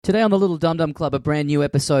Today on the Little Dum Dum Club, a brand new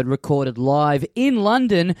episode recorded live in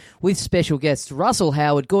London with special guests Russell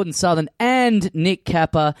Howard, Gordon Southern and Nick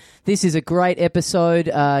Capper. This is a great episode.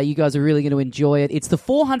 You guys are really going to enjoy it. It's the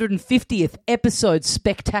 450th episode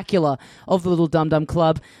spectacular of the Little Dum Dum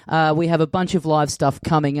Club. We have a bunch of live stuff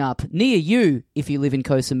coming up near you if you live in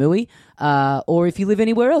Koh Samui. Or if you live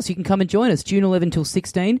anywhere else, you can come and join us, June 11 till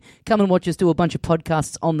 16. Come and watch us do a bunch of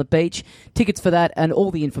podcasts on the beach. Tickets for that and all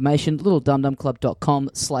the information,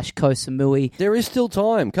 littledumdumclub.com/Koh Samui. There is still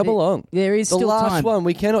time. Come along. There is still time. The last one.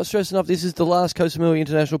 We cannot stress enough, this is the last Koh Samui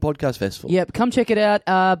International Podcast Festival. Yep, come check it out.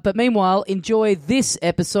 But meanwhile, enjoy this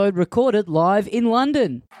episode recorded live in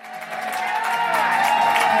London.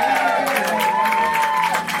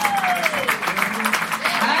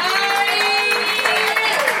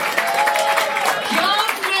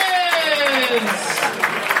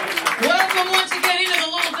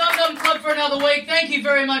 Another week. Thank you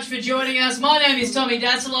very much for joining us. My name is Tommy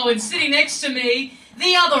Dassolo, and sitting next to me,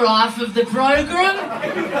 the other half of the program,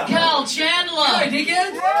 Carl Chandler. Hi,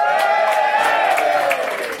 dickhead.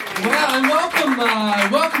 Wow, and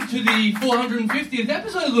welcome to the 450th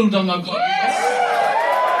episode of Little Dum Dum Club. Yes.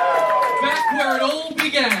 Back where it all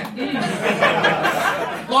began.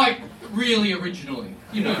 Like, really originally,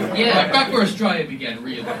 you know. Yeah. Like, back where Australia began,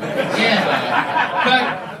 really. Yeah.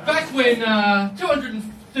 Back when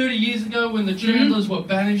 230 years ago, when the Chandlers were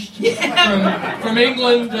banished from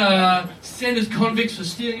England, sent as convicts for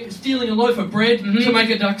stealing a loaf of bread to make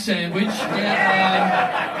a duck sandwich.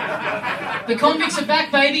 The convicts are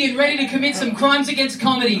back, baby, and ready to commit some crimes against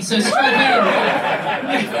comedy, so strap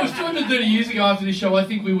in. If it was 230 years ago after this show, I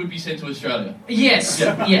think we would be sent to Australia. Yes,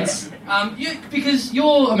 yes. Because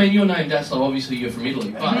your name, Dassolo, obviously you're from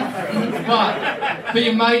Italy, but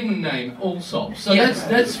your maiden name, Allsop, so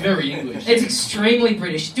that's very English. It's extremely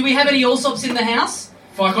British. Do we have any Allsops in the house?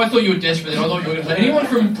 Fuck, I thought you were desperate then. I thought you were going to say, anyone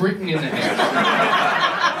from Britain in the house?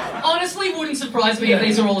 Honestly, wouldn't surprise me if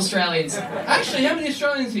these are all Australians. Actually, how many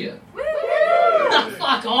Australians here?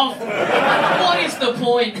 Fuck off. What is the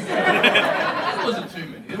point? That wasn't too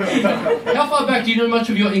many. How far back, do you know much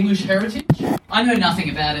of your English heritage? I know nothing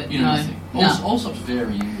about it. You know nothing. No. Allsop's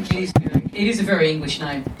very English. It is a very English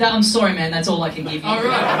name. I'm sorry, man, that's all I can give you. All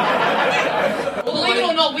right. Well, believe it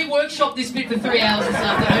or not, we workshopped this bit for 3 hours this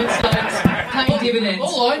afternoon, so it's paying dividends.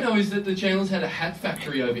 All I know is that the Chandlers had a hat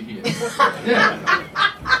factory over here. Yeah.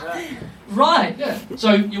 Right. Yeah.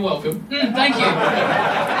 So, you're welcome. Thank you.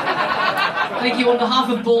 Thank you on behalf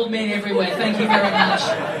of bald men everywhere. Thank you very much.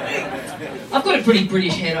 I've got a pretty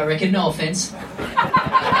British head, I reckon. No offence.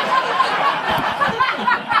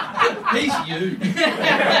 He's you.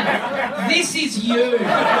 This is you.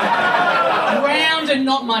 Round and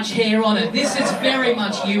not much hair on it. This is very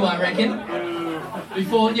much you, I reckon.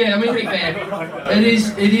 Pretty bad.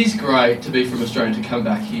 It is great to be from Australia and to come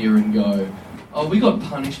back here and go, oh, we got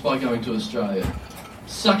punished by going to Australia.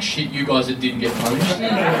 Suck shit, you guys that didn't get punished.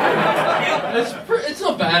 It's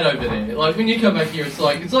not bad over there. Like, when you come back here, it's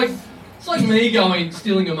like me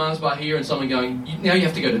stealing a Mars bar here and someone going, now you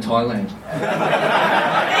have to go to Thailand.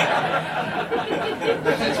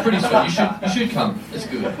 It's pretty sweet. You should come. It's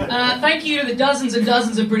good. Thank you to the dozens and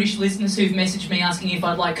dozens of British listeners who've messaged me asking if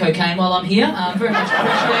I'd like cocaine while I'm here. Very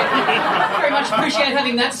much appreciate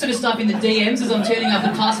having that sort of stuff in the DMs as I'm turning up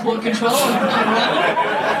the passport control on arrival.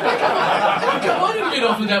 Come on and get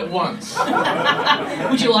off with that once.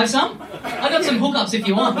 Would you like some? I got some hookups if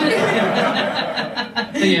you want.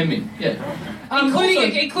 DM me, yeah.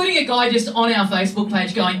 Including a guy just on our Facebook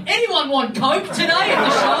page going, anyone want coke today at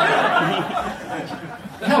the show?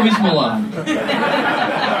 How is Milan?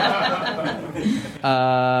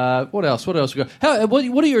 What else we got?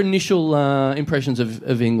 What are your initial impressions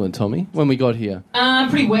of England, Tommy, when we got here?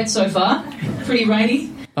 Pretty wet so far. Pretty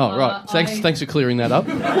rainy. Oh, right. Thanks for clearing that up.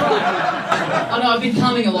 I know, I've been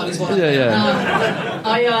coming a lot as well. Yeah.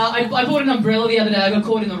 I bought an umbrella the other day. I got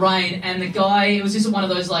caught in the rain, and the guy, it was just one of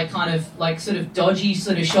those sort of dodgy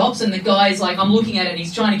sort of shops, and the guy's like, I'm looking at it and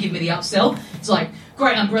he's trying to give me the upsell. It's like,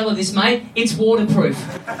 great umbrella this, mate. It's waterproof.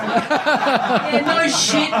 Yeah, no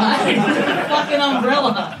shit, mate. Fucking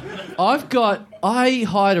umbrella. I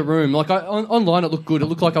hired a room. Online it looked good. It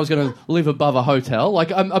looked like I was going to live above a hotel,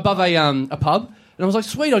 above a pub. And I was like,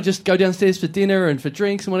 sweet, I'll just go downstairs for dinner and for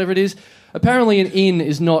drinks and whatever it is. Apparently an inn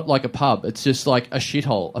is not like a pub. It's just like a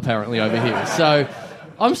shithole, apparently, over here. So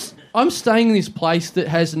I'm staying in this place that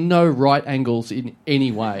has no right angles in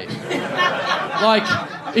any way. Like,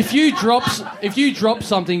 if you drop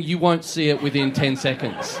something, you won't see it within 10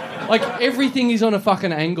 seconds. Like, everything is on a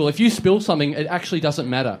fucking angle. If you spill something, it actually doesn't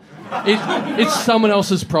matter. It's someone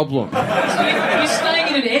else's problem. So you're staying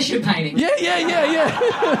in an Escher painting. Yeah.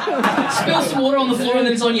 Spill some water on the floor and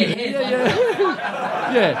then it's on your head.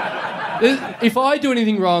 Yeah. If I do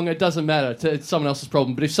anything wrong, it doesn't matter. It's someone else's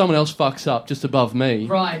problem. But if someone else fucks up just above me,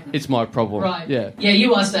 right, it's my problem. Right. Yeah. Yeah,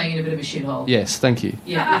 you are staying in a bit of a shithole. Yes, thank you.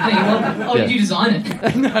 Yeah, you're welcome. Oh, Yeah. did you design it?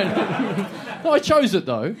 No, I chose it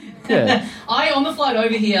though. Yeah. On the flight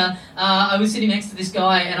over here, I was sitting next to this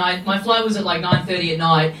guy, and my flight was at like 9:30 at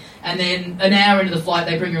night, and then an hour into the flight,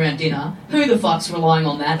 they bring around dinner. Who the fuck's relying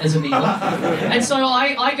on that as a meal? And so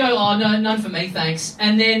I go, oh, no, none for me, thanks.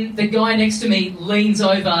 And then the guy next to me leans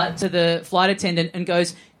over to the flight attendant and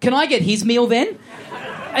goes, can I get his meal then?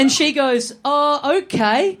 And she goes, oh,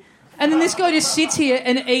 okay. And then this guy just sits here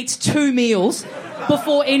and eats 2 meals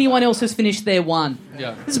before anyone else has finished their one.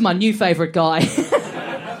 Yeah. This is my new favourite guy.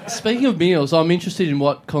 Speaking of meals, I'm interested in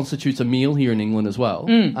what constitutes a meal here in England as well.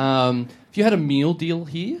 Have you had a meal deal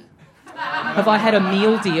here? Have I had a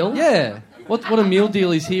meal deal? Yeah. What a meal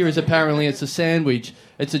deal is here is apparently it's a sandwich,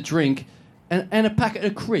 it's a drink, and a packet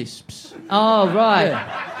of crisps. Oh, right.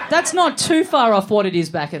 Yeah. That's not too far off what it is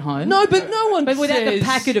back at home. No, but no one But without the says-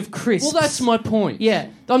 packet of crisps. Well, that's my point. Yeah.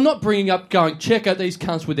 I'm not bringing up going, check out these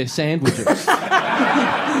cunts with their sandwiches.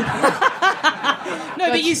 No,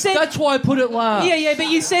 but you said... That's why I put it last. Yeah, but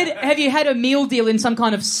you said, have you had a meal deal in some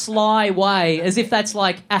kind of sly way, as if that's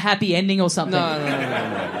like a happy ending or something?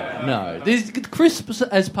 No. There's crisps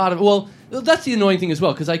as part of... Well, that's the annoying thing as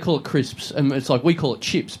well, because they call it crisps, and it's like we call it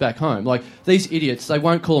chips back home. Like, these idiots, they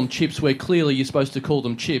won't call them chips where clearly you're supposed to call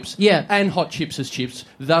them chips. Yeah. And hot chips as chips,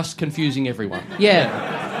 thus confusing everyone.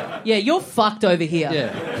 Yeah, you're fucked over here.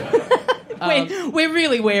 Yeah. We're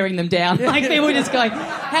really wearing them down. Like, people are just going,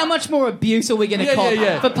 how much more abuse are we going to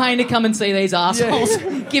cop for paying to come and see these assholes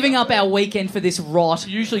giving up our weekend for this rot?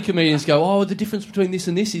 Usually comedians go, oh, the difference between this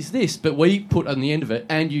and this is this, but we put on the end of it,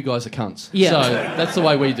 and you guys are cunts. Yeah. So that's the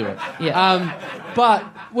way we do it. Yeah. But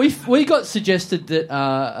we got suggested that,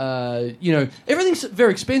 everything's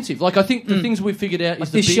very expensive. Like, I think the things we've figured out is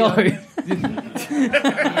This the show. beer.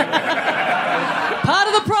 Part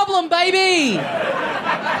of the problem, baby!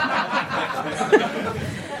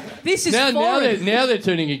 This is foreign. Now they're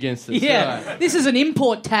turning against us. Yeah, Right. this is an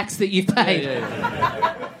import tax that you've paid.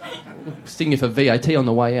 Yeah. Sting you for VAT on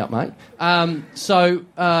the way out, mate. So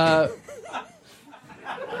I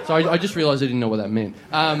just realised I didn't know what that meant.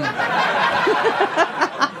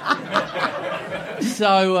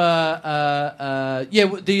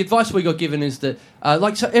 The advice we got given is that,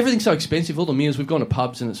 everything's so expensive. All the meals, we've gone to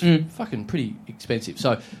pubs and it's fucking pretty expensive.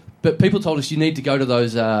 So, but people told us you need to go to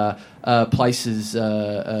those places, like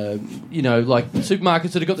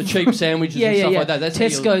supermarkets that have got the cheap sandwiches and stuff like that. That's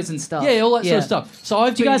Tesco's and stuff. Yeah, all that sort of stuff.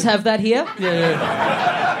 So Do you guys have that here?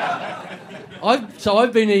 Yeah.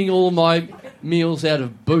 I've been eating all of my meals out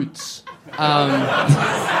of Boots.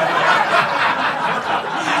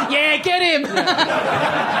 Yeah, get him!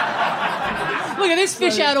 Look at this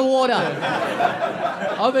fish out of water.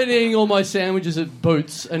 I've been eating all my sandwiches at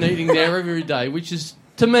Boots and eating there every day, which is,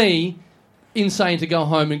 to me, insane to go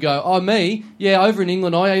home and go, oh, me? Yeah, over in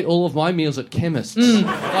England, I ate all of my meals at chemists.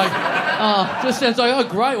 Just sounds like, oh,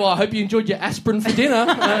 great, well, I hope you enjoyed your aspirin for dinner.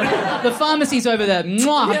 The pharmacy's over there.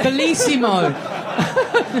 Mwah, bellissimo.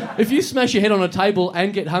 If you smash your head on a table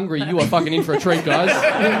and get hungry, you are fucking in for a treat, guys.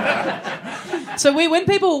 So when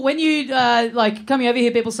you coming over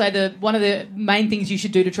here, people say that one of the main things you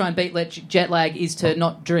should do to try and beat jet lag is to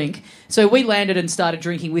not drink. So we landed and started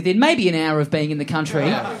drinking within maybe an hour of being in the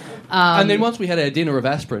country. And then once we had our dinner of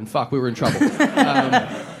aspirin, we were in trouble.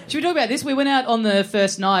 Should we talk about this? We went out on the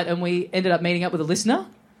first night and we ended up meeting up with a listener.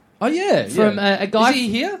 Oh, yeah. From a guy... Is he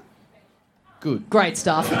here? Good. Great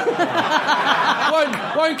stuff.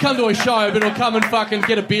 Won't come to a show, but he'll come and fucking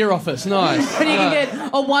get a beer off us. Nice. And you can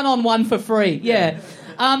get a one-on-one for free. Yeah.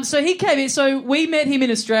 So he came in. So we met him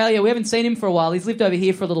in Australia. We haven't seen him for a while. He's lived over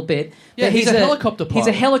here for a little bit. Yeah, But he's a helicopter pilot. He's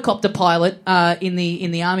a helicopter pilot in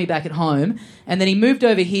the army back at home. And then he moved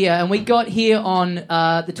over here, and we got here on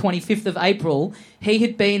the 25th of April. He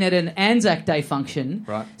had been at an Anzac Day function.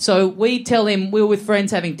 Right. So we tell him we were with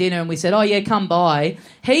friends having dinner, and we said, "Oh yeah, come by."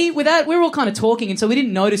 We were all kind of talking, and so we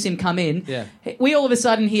didn't notice him come in. Yeah. We all of a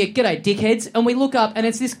sudden hear, "G'day, dickheads," and we look up, and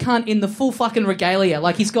it's this cunt in the full fucking regalia,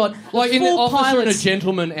 like he's got Like in the full officer and a pilot's-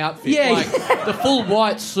 gentleman outfit. Yeah. Like the full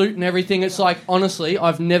white suit and everything. It's like, honestly,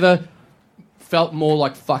 I've never felt more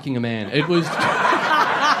like fucking a man. It was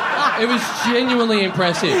genuinely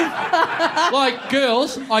impressive. Like,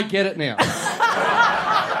 girls, I get it now.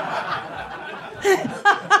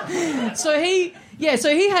 So he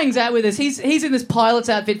hangs out with us. He's in this pilot's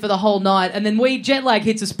outfit for the whole night, and then jet lag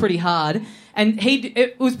hits us pretty hard. And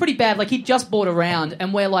it was pretty bad. Like, he'd just bought around,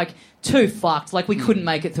 and we're like too fucked. Like, we couldn't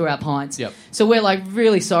make it through our pints. Yep. So we're like,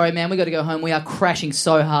 really sorry, man. We got to go home. We are crashing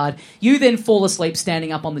so hard. You then fall asleep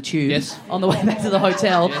standing up on the tube Yes. on the way back to the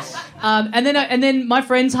hotel. Yes. And then my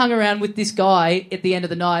friends hung around with this guy at the end of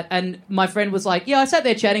the night, and my friend was like, I sat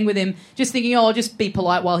there chatting with him, just thinking, I'll just be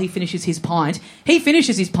polite while he finishes his pint. He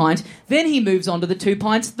finishes his pint, then he moves on to the 2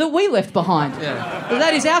 pints that we left behind. Yeah. Well,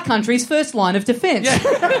 that is our country's first line of defence.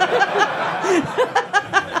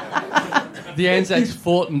 The Anzacs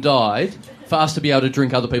fought and died for us to be able to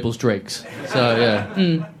drink other people's dregs. So, yeah.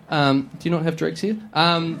 Do you not have dregs here?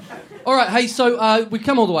 All right, hey, so we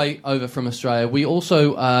come all the way over from Australia. We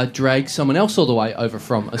also dragged someone else all the way over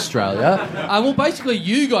from Australia. Well, basically,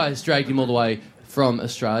 you guys dragged him all the way from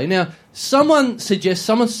Australia. Now, someone sent us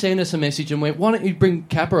a message and went, why don't you bring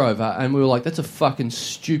Kappa over? And we were like, that's a fucking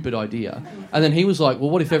stupid idea. And then he was like, well,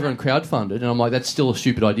 what if everyone crowdfunded? And I'm like, that's still a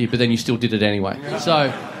stupid idea, but then you still did it anyway.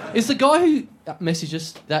 So, is the guy who messaged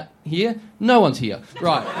us that here? No one's here.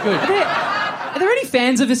 Right, good. Are there any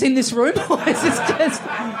fans of us in this room? Or is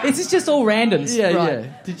this just all randoms? Yeah, Right.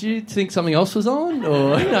 yeah. Did you think something else was on,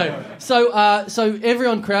 or no? So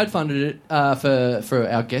everyone crowdfunded it for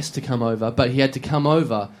our guest to come over, but he had to come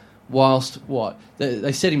over whilst what?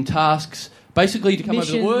 They set him tasks. Basically, to come over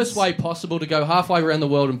the Missions. worst way possible, to go halfway around the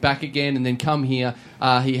world and back again, and then come here.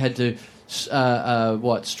 He had to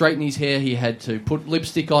straighten his hair. He had to put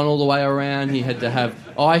lipstick on all the way around. He had to have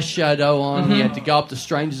eyeshadow on. He had to go up to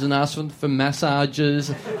strangers and ask for massages.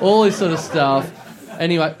 All this sort of stuff.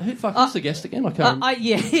 Anyway, who's the guest again? I can't.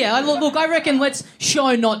 Look, I reckon let's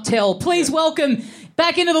show not tell. Please welcome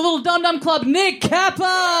back into the Little Dum Dum Club, Nick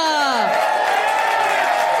Kappa.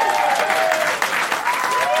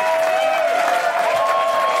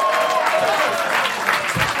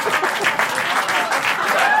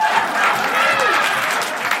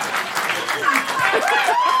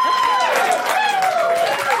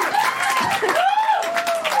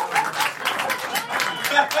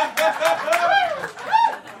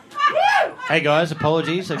 Hey guys,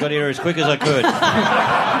 apologies. I got here as quick as I could.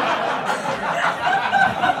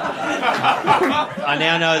 I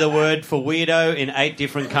now know the word for weirdo in 8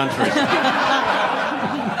 different countries.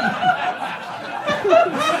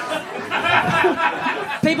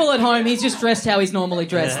 People at home, he's just dressed how he's normally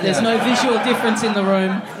dressed. There's no visual difference in the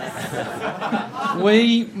room.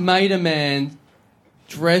 We made a man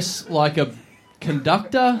dress like a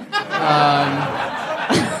conductor.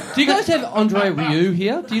 Do you guys have Andre Rieu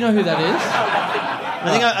here? Do you know who that is?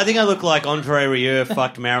 I think I look like Andre Rieu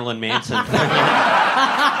fucked Marilyn Manson.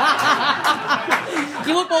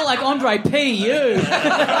 You look more like Andre P. You.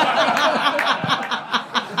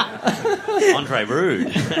 Andre Rude.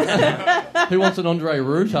 Who wants an Andre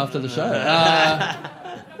Root after the show?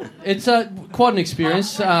 It's quite an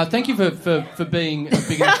experience. Thank you for being a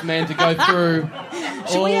big enough man to go through.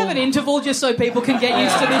 Should we have an interval just so people can get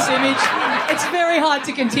used to this image? It's very hard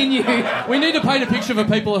to continue. We need to paint a picture for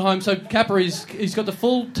people at home. So Kappa he's got the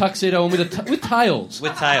full tuxedo and with tails.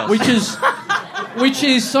 With tails. Which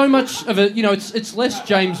is so much of a, it's less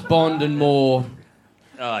James Bond and more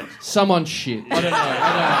someone shit.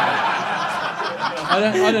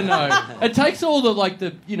 I don't know. It takes all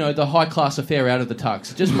the high class affair out of the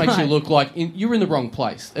tux. It just makes you look like you're in the wrong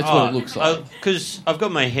place. That's what it looks like. Because I've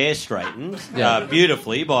got my hair straightened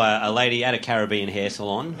beautifully by a lady at a Caribbean hair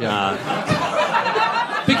salon. Yeah.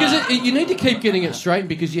 Because you need to keep getting it straightened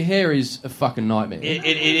because your hair is a fucking nightmare. It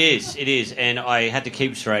is, and I had to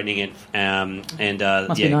keep straightening it.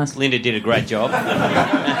 Must be nice. Linda did a great job.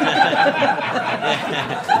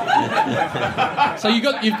 So you've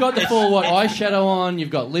got the full eyeshadow on,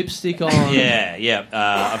 you've got lipstick on. Yeah.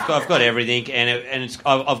 I've got everything, and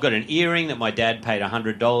I've got an earring that my dad paid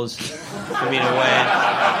 $100 for me to wear.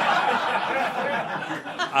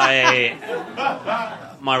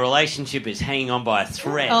 My relationship is hanging on by a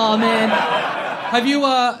thread. Oh man. Have you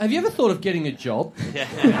ever thought of getting a job?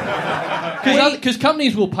 Because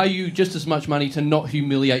companies will pay you just as much money to not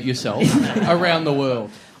humiliate yourself around the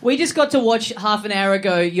world. We just got to watch half an hour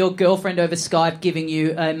ago your girlfriend over Skype giving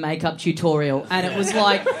you a makeup tutorial, and it was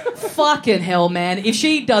like, fucking hell, man. If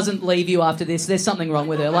she doesn't leave you after this, there's something wrong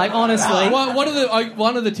with her. Like, honestly. One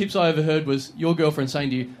of the tips I overheard was your girlfriend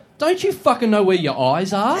saying to you, "Don't you fucking know where your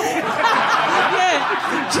eyes are?" Yeah.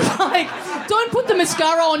 She's like, don't put the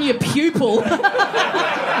mascara on your pupil.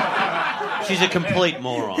 She's a complete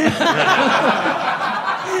moron.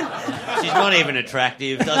 She's not even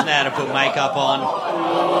attractive, doesn't know how to put makeup on.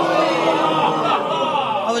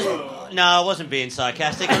 I wasn't being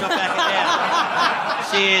sarcastic. I'm not backing down.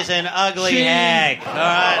 She is an ugly hag. All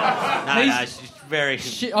right? No, she's very...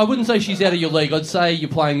 I wouldn't say she's out of your league. I'd say you're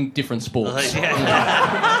playing different sports.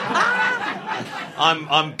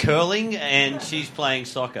 I'm curling and she's playing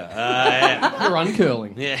soccer. Yeah. You're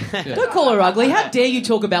uncurling. Yeah. Don't call her ugly. How dare you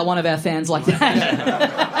talk about one of our fans like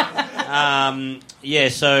that? Yeah,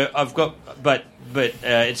 so I've got... But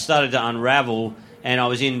it started to unravel, and I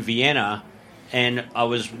was in Vienna, and I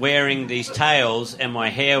was wearing these tails, and my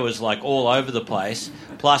hair was, like, all over the place.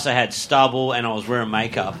 Plus I had stubble, and I was wearing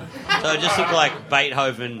makeup. So I just looked like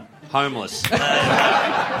Beethoven homeless. All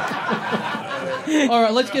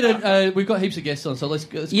right, let's get it. We've got heaps of guests on, so let's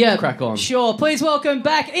crack on. Sure. Please welcome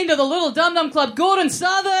back into the Little Dum Dum Club, Gordon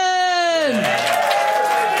Southern.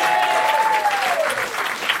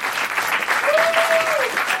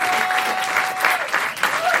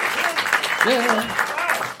 Yeah.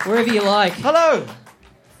 Wherever you like. Hello.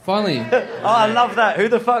 Finally. Oh, I love that. Who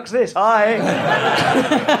the fuck's this? Hi.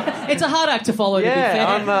 It's a hard act to follow, to be fair.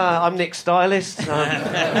 I'm Nick's stylist.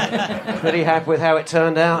 I'm pretty happy with how it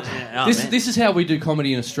turned out. This is how we do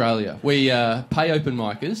comedy in Australia. We pay open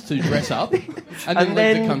micers to dress up and then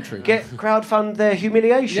leave the country. Get crowdfund their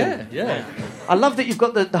humiliation. Yeah. I love that you've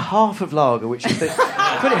got the half of lager, which is the...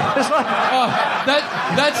 it's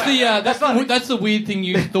like, that's the weird thing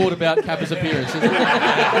you thought about Kappa's appearance, isn't it?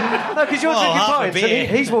 no, because you're drinking pints, and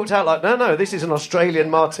he's walked out like, no, this is an Australian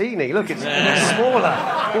martini. Look, it's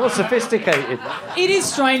smaller, more sophisticated. It is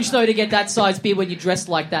strange, though, to get that size beer when you're dressed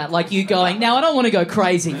like that. Like you going, now I don't want to go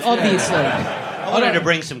crazy, obviously. I wanted to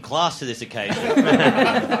bring some class to this occasion.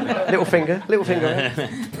 Little finger.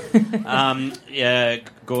 Yeah,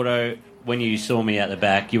 Gordo, when you saw me out the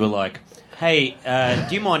back, you were like, hey,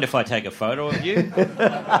 do you mind if I take a photo of you?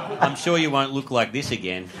 I'm sure you won't look like this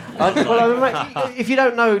again. If you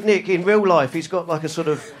don't know Nick, in real life, he's got like a sort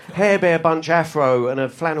of hair bear bunch afro and a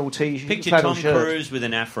flannel t-shirt. Picture Tom Cruise with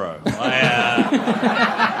an afro.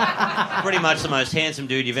 Pretty much the most handsome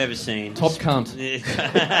dude you've ever seen. Top cunt.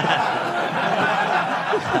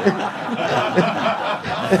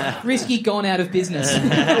 Risky gone out of business.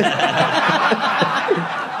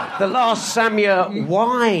 The last Samya,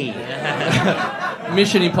 why?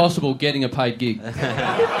 Mission Impossible, getting a paid gig.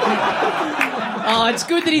 Oh, it's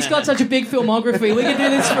good that he's got such a big filmography. We could do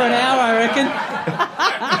this for an hour, I reckon.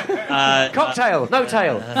 Cocktail, no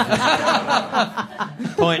tail.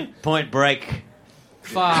 Point Break.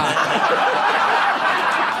 Fuck.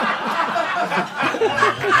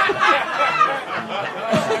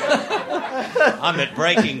 I'm at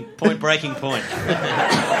Point Breaking Point.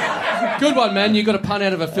 Good one, man. You got a pun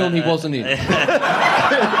out of a film he wasn't in.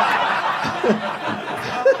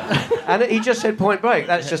 And he just said Point Break.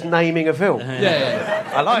 That's just naming a film.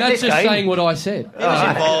 Yeah. I like and that's this just game. saying what I said.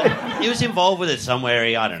 He was involved with it somewhere.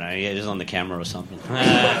 I don't know. He was on the camera or something.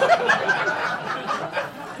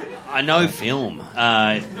 I know film.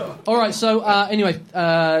 All right, so anyway,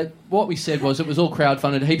 what we said was it was all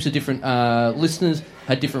crowdfunded. Heaps of different listeners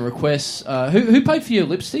had different requests. Who paid for your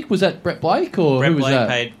lipstick? Was that Brett Blake or who was that?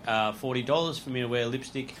 Brett Blake paid $40 for me to wear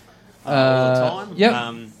lipstick all the time. Yep.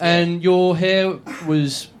 And your hair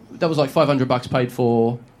was like $500 paid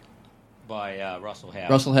for by Russell Howard.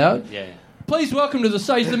 Russell Howard. Yeah. Please welcome to the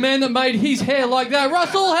stage the man that made his hair like that,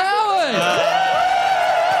 Russell Howard.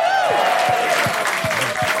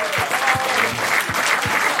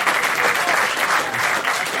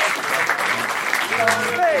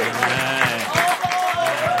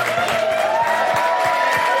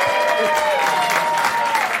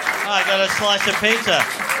 I got a slice of pizza.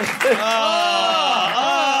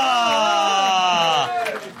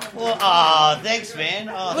 Oh, thanks, man.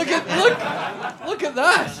 Oh, Look at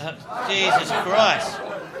that. Jesus Christ.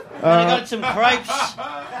 I got some crepes.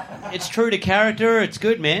 It's true to character. It's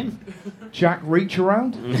good, man. Jack Reach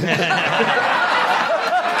around?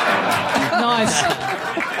 Nice.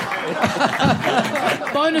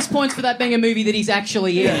 Bonus points for that being a movie that he's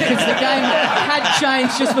actually in, because the game had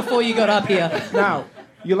changed just before you got up here. Now,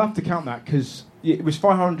 you'll have to count that, because it was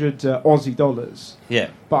 500 Aussie dollars. Yeah.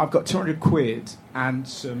 But I've got 200 quid and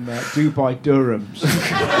some Dubai dirhams.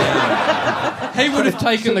 He would have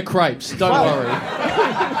taken the crepes, don't worry.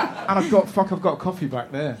 And I've got a coffee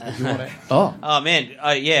back there, if you want it. Oh man,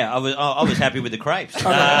 yeah, I was happy with the crepes.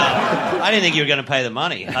 I didn't think you were going to pay the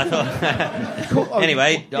money. I thought.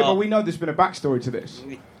 Anyway, but we know there's been a backstory to this,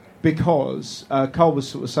 because Carl was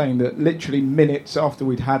sort of saying that literally minutes after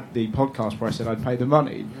we'd had the podcast where I said I'd pay the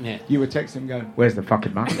money, you were texting him going, "Where's the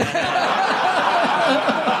fucking money?"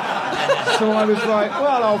 So I was like,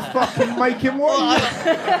 well, I'll fucking make him work.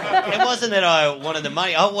 It wasn't that I wanted the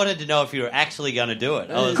money. I wanted to know if you were actually going to do it.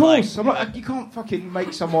 Of course. I'm like, you can't fucking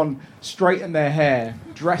make someone straighten their hair,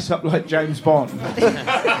 dress up like James Bond,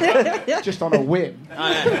 just on a whim.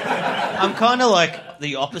 I'm kind of like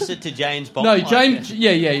the opposite to James Bond. No,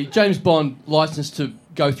 James Bond licensed to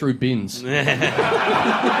go through bins.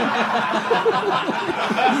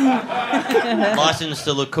 License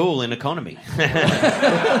to look cool in economy.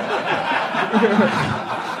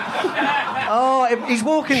 Oh, he's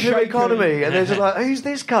walking through economy, and there's like, who's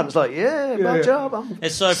this cunt? It's like, my job.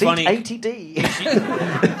 It's so seat funny. 80D.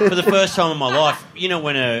 For the first time in my life,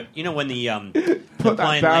 when the Put that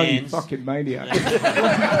plane down, you lands. fucking maniac.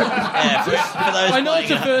 Yeah, for those I know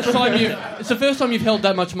it's the first time you've held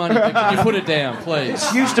that much money. But can you put it down, please?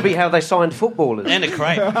 This used to be how they signed footballers. and a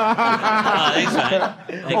crepe. Oh, thanks, mate.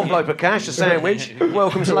 Thank you. Envelope of cash, a sandwich.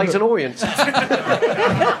 Welcome to Leighton Orient.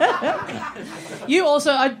 You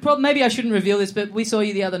also, maybe I shouldn't reveal this, but we saw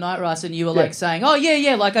you the other night, Russ, and you were like saying, "Oh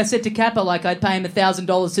yeah," like I said to Kappa, like I'd pay him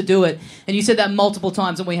 $1,000 to do it, and you said that multiple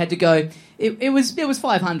times, and we had to go. It was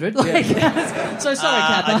 $500. Like, so sorry,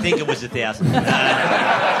 Kappa. I think it was 1,000.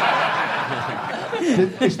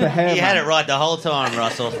 It's the hair. You had it right the whole time,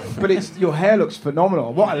 Russell. But your hair looks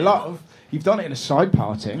phenomenal. What I love, you've done it in a side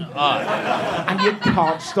parting, and you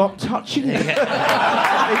can't stop touching it.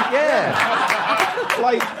 Yeah.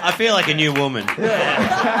 Like, I feel like a new woman.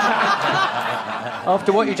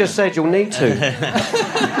 After what you just said, you'll need to.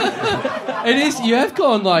 It is. You have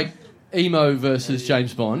gone like emo versus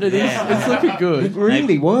James Bond. It is. It's looking good. it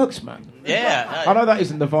really works, man. Yeah. I know that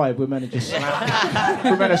isn't the vibe. We're meant to just slam.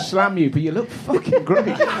 We're meant to slam you, but you look fucking great.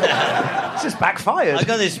 It's just backfired. I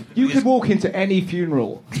got this. You could walk into any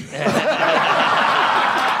funeral,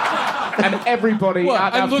 and everybody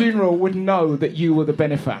at that funeral would know that you were the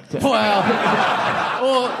benefactor. Wow.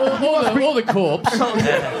 or the corpse.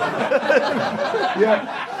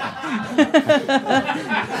 Yeah.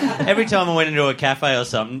 Every time I went into a cafe or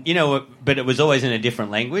something, but it was always in a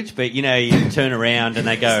different language. But you turn around and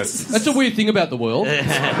they go. That's a weird thing about the world.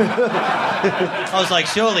 I was like,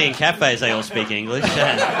 surely in cafes they all speak English.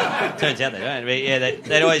 Turns out they don't. But yeah,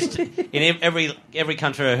 they'd always in every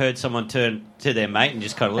country I heard someone turn to their mate and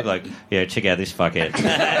just kind of look like, yeah, check out this fuckhead.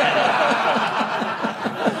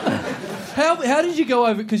 How did you go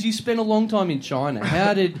over? Because you spent a long time in China.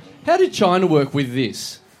 How did China work with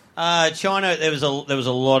this? China, there was a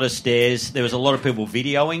lot of stares. There was a lot of people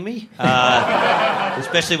videoing me,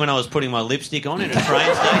 especially when I was putting my lipstick on in a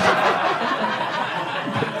train station.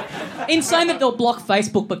 Insane that they'll block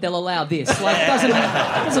Facebook, but they'll allow this. Like,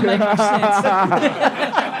 doesn't make much sense.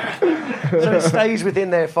 So it stays within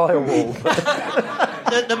their firewall.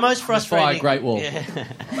 The most frustrating... Fire Great Wall. Yeah.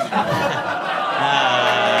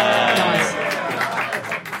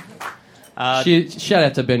 Nice. Shout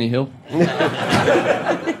out to Benny Hill.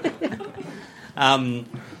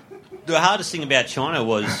 The hardest thing about China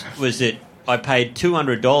was that I paid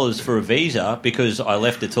 $200 for a visa because I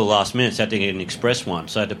left it till the last minute, so I had to get an express one,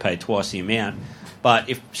 so I had to pay twice the amount. But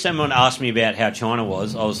if someone asked me about how China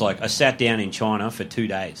was, I was like, I sat down in China for 2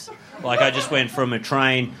 days. Like, I just went from a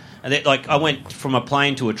train, and I went from a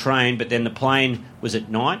plane to a train, but then the plane was at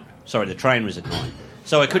night. Sorry, the train was at night.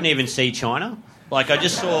 So I couldn't even see China. Like, I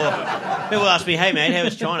just saw... People asked me, hey, mate, how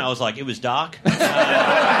was China? I was like, it was dark. And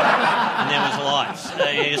there was lights.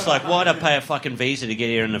 You're just like, why'd I pay a fucking visa to get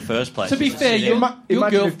here in the first place? To be fair,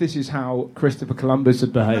 imagine if this is how Christopher Columbus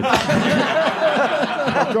had behaved.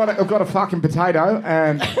 I've got a fucking potato,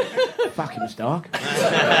 and... Fuck, it was dark.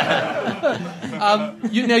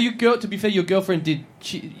 To be fair, your girlfriend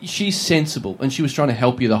she's sensible, and she was trying to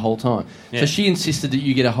help you the whole time. Yeah. So she insisted that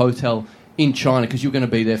you get a hotel in China because you're going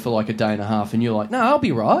to be there for like a day and a half, and you're like, no, I'll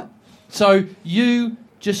be right. So you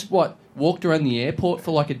just walked around the airport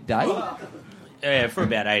for like a day? Yeah, for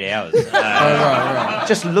about 8 hours. Right.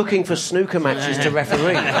 Just looking for snooker matches to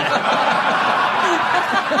referee.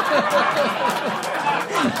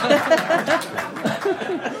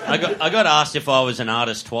 I got asked if I was an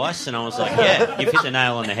artist twice, and I was like, yeah, you've hit the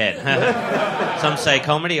nail on the head. Some say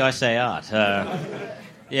comedy, I say art.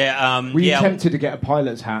 Were you tempted to get a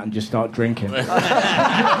pilot's hat and just start drinking?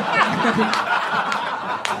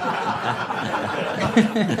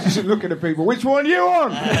 Just looking at people, which one are you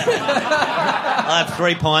on? I have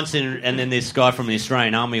 3 pints and then this guy from the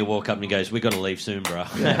Australian Army will walk up and he goes, we got to leave soon, bro.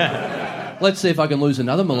 Let's see if I can lose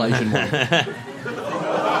another Malaysian one.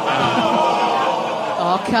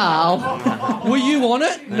 Oh, Carl. Were you on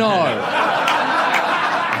it? No.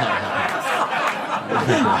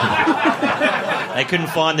 They couldn't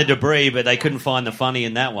find the debris, but they couldn't find the funny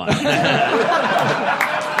in that one.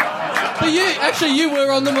 But you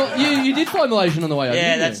were on the... You did fly Malaysian on the way over,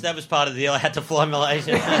 yeah, didn't you? that was part of the deal. I had to fly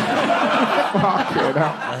Malaysia.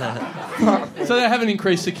 So they haven't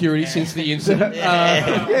increased security since the incident.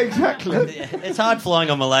 Yeah, exactly. It's hard flying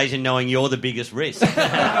on Malaysian knowing you're the biggest risk.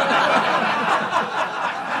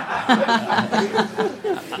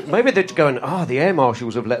 Maybe they're going, the air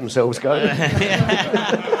marshals have let themselves go.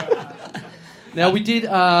 Now, we did,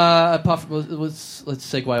 apart from, let's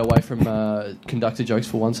segue away from conductor jokes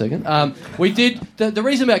for 1 second. We did, the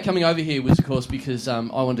reason about coming over here was, of course, because I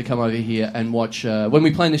wanted to come over here and watch, when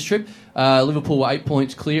we planned this trip, Liverpool were 8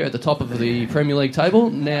 points clear at the top of the Premier League table.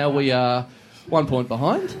 Now we are 1 point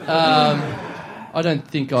behind. I don't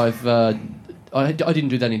think I didn't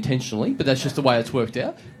do that intentionally, but that's just the way it's worked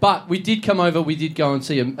out. But we did come over, we did go and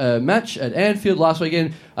see a match at Anfield last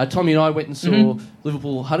weekend. Tommy and I went and saw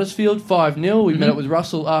Liverpool Huddersfield 5-0. We met up with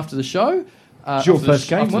Russell after the show. It's your first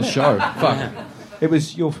game, after the wasn't show. Fuck. It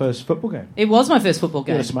was your first football game. It was my first football You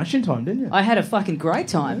game. had a smashing time, didn't you? I had a fucking great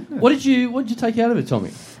time. What did you take out of it,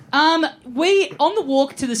 Tommy? We on the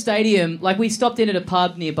walk to the stadium, like we stopped in at a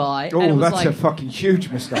pub nearby. and it Oh, was that's like, a fucking huge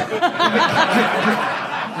mistake.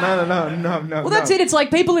 No. Well, that's it. It's like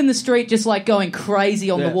people in the street just like going crazy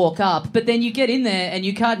on Yeah. the walk up, but then you get in there and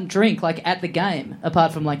you can't drink like at the game,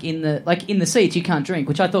 apart from like in the seats you can't drink,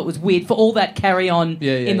 which I thought was weird for all that carry on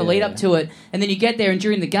in the lead up to it. And then you get there and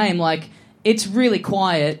during the game, like it's really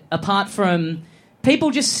quiet, apart from people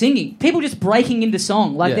just singing, people just breaking into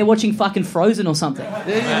song like they're watching fucking Frozen or something.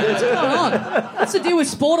 What's going on? What's the deal with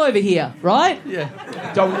sport over here, right? Yeah.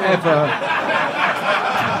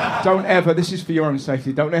 Don't ever, this is for your own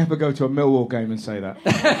safety, don't ever go to a Millwall game and say that.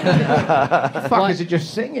 Fuck, is it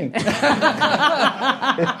just singing?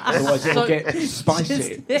 Otherwise it'll get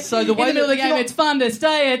spicy. So the way in the middle of the game, it's fun to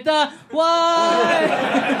stay at the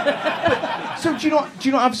Y. So do you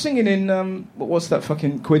not have singing in, what's that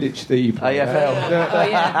fucking Quidditch that you play? AFL. Oh,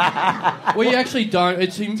 yeah. Well, you actually don't.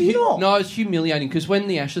 It's you not? No, it's humiliating because when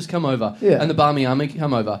the Ashes come over Yeah. and the Barmy Army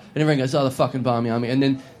come over and everyone goes, the fucking Barmy Army, and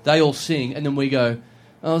then they all sing and then we go,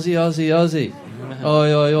 Aussie, Aussie, Aussie,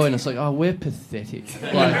 oi, oi, oi, and it's like, we're pathetic.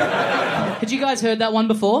 Like, Had you guys heard that one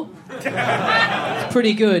before? It's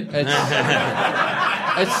pretty good.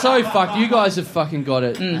 it's so fucked. You guys have fucking got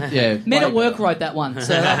it. Yeah. Men at Work wrote that one,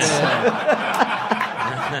 so that's...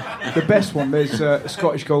 The best one, there's a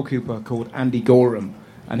Scottish goalkeeper called Andy Gorham,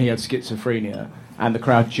 and he had schizophrenia, and the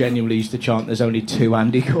crowd genuinely used to chant, there's only 2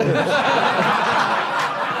 Andy Gorhams.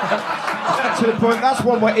 To the point, that's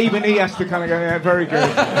one where even he has to kind of go, yeah, very good.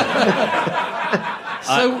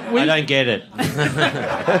 I don't get it.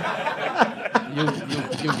 You'll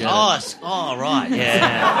get it. Oh, right,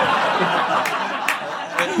 yeah.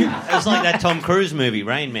 It was like that Tom Cruise movie,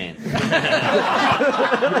 Rain Man.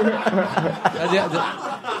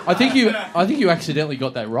 I think you accidentally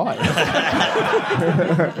got that right.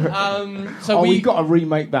 We've got to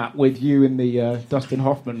remake that with you in the Dustin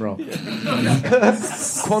Hoffman role.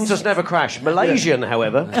 Qantas never crash. Malaysian,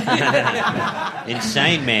 however.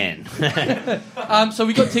 Insane Man. So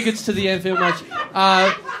we got tickets to the Anfield match.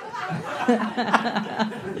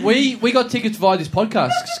 We got tickets via this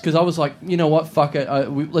podcast because I was like, you know what, fuck it,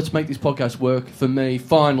 let's make this podcast work for me,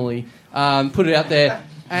 finally. Put it out there.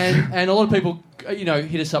 And a lot of people,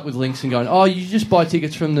 hit us up with links and going, you just buy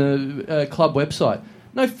tickets from the club website.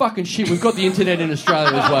 No fucking shit, we've got the internet in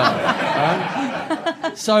Australia as well.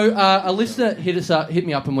 Right? So a listener hit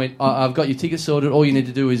me up and went, I've got your tickets sorted, all you need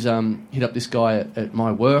to do is hit up this guy at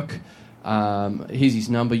my work. Here's his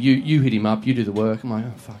number, you hit him up, you do the work. I'm like,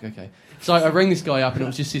 oh fuck, okay. So I rang this guy up and it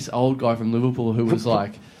was just this old guy from Liverpool who was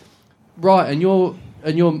like, right, and you're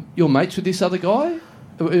mates with this other guy?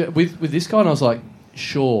 With this guy? And I was like,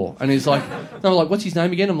 sure. And he's like, no, like, what's his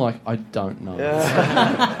name again? I'm like, I don't know.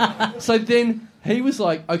 Yeah. So then he was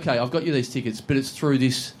like, okay, I've got you these tickets, but it's through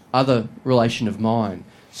this other relation of mine.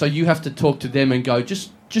 So you have to talk to them and go,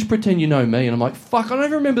 just pretend you know me. And I'm like, fuck, I don't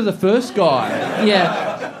even remember the first guy.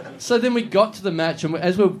 Yeah. So then we got to the match, and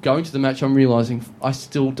as we're going to the match, I'm realising I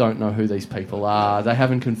still don't know who these people are. They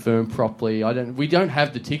haven't confirmed properly. We don't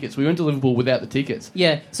have the tickets. We went to Liverpool without the tickets.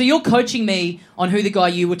 Yeah. So you're coaching me on who the guy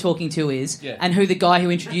you were talking to is and who the guy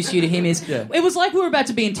who introduced you to him is. Yeah. It was like we were about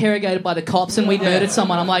to be interrogated by the cops and we'd murdered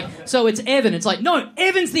someone. I'm like, so it's Evan. It's like, no,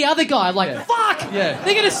 Evan's the other guy. I'm like, fuck! Yeah.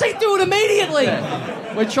 They're going to see through it immediately.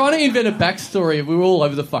 Yeah. We're trying to invent a backstory. We were all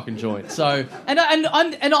over the fucking joint. So And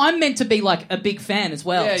I'm meant to be like a big fan as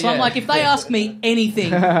well. So I'm like, if they ask me anything,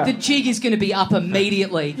 the jig is going to be up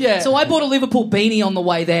immediately. Yeah. So I bought a Liverpool beanie on the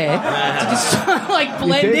way there to just like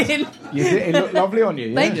blend in. You did. It looked lovely on you.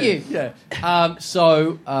 Yeah. Thank you. Yeah.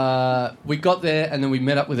 So we got there and then we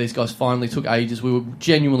met up with these guys. Finally, took ages. We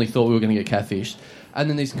genuinely thought we were going to get catfished, and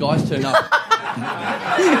then these guys turned up.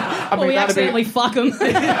 We accidentally fuck them.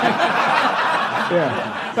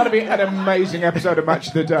 Yeah, that'd be an amazing episode of Match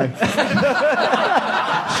of the Day.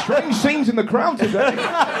 Strange scenes in the crowd today.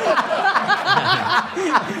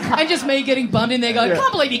 And just me getting bummed in there going, I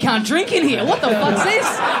can't believe you can't drink in here. What the fuck's this?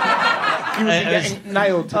 getting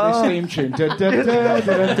nailed to this theme tune. Just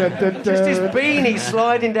his beanie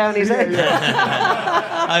sliding down his head.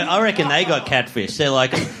 I reckon they got catfish. They're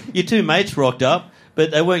like, your two mates rocked up,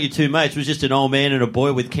 but they weren't your two mates. It was just an old man and a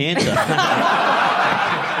boy with cancer.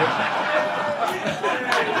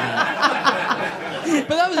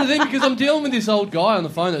 But that was the thing, because I'm dealing with this old guy on the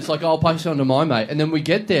phone that's like, I'll pass you on to my mate. And then we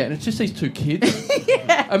get there, and it's just these two kids.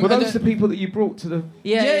 Well, those are the people that you brought to the...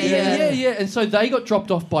 Yeah. And so they got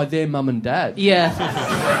dropped off by their mum and dad. Yeah.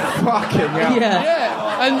 Fucking hell.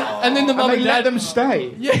 Yeah. And then the mum and let dad... them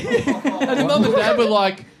stay. Yeah. And the mum and dad were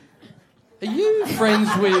like, are you friends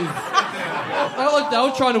with... They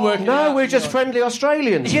were trying to work it out. No, we're just friendly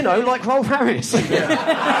Australians, you know, like Rolf Harris.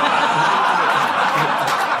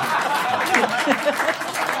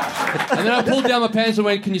 And then I pulled down my pants and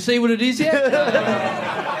went, can you see what it is yet?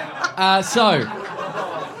 So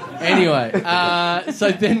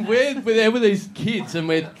then we're there with these kids and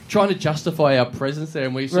we're trying to justify our presence there,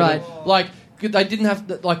 and we sort of, like, they didn't have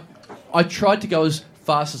to, like, I tried to go as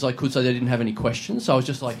fast as I could so they didn't have any questions, so I was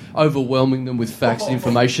just like overwhelming them with facts and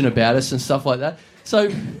information about us and stuff like that.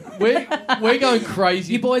 So we're going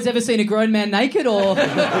crazy. You boys ever seen a grown man naked, or?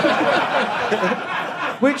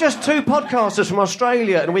 We're just two podcasters from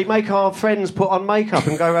Australia, and we make our friends put on makeup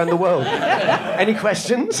and go around the world. Any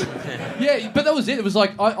questions? Yeah, but that was it. It was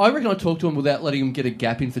like, I reckon I talked to them without letting them get a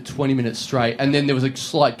gap in for 20 minutes straight, and then there was a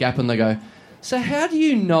slight gap, and they go, so how do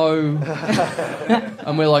you know?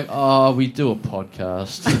 And we're like, oh, we do a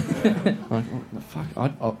podcast. Like, what the fuck?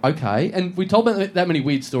 Okay. And we told them that many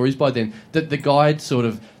weird stories by then that the guide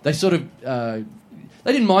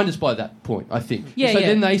they didn't mind us by that point, I think. Yeah,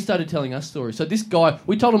 then they started telling us stories. So this guy,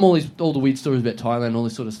 we told him all the weird stories about Thailand and all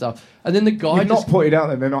this sort of stuff. And then the guy You've not pointed out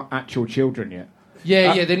that they're not actual children yet.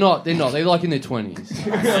 Yeah, they're not. They're like in their 20s.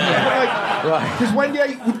 Right. Because when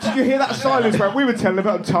did you hear that silence where we were telling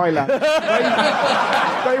about Thailand?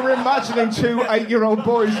 They were imagining two 8-year-old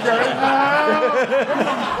boys going,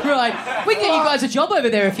 Right. We can get you guys a job over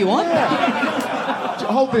there if you want.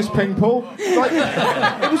 hold this ping pong. Like,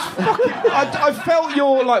 it was fucking... I felt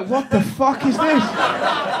your, like, what the fuck is this?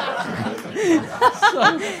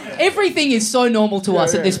 Everything is so normal to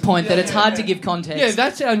us at this point that it's hard to give context. Yeah,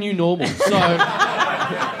 that's our new normal.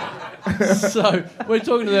 So we're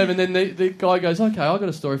talking to them, and then the guy goes, "Okay, I got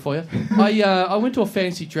a story for you. I went to a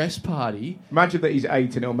fancy dress party." Imagine that he's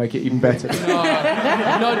 8 and it'll make it even better.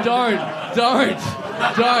 No, don't.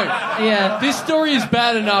 Yeah. This story is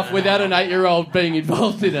bad enough without an 8-year-old being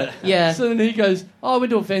involved in it. Yeah. So then he goes, "I went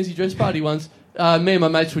to a fancy dress party once. Me and my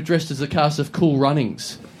mates were dressed as the cast of Cool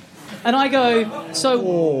Runnings." And I go,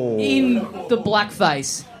 "So in the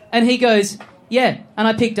blackface?" And he goes, "Yeah." And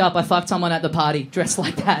I fucked someone at the party dressed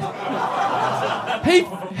like that.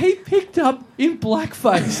 He picked up in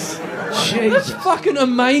blackface. Jeez. That's fucking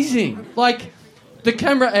amazing. Like, the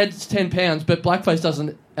camera adds 10 pounds, but blackface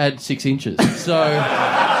doesn't add 6 inches. So...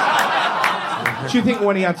 Do you think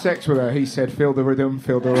when he had sex with her, he said, "Feel the rhythm,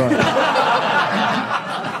 feel the rhythm"?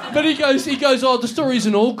 But he goes, "Oh, the story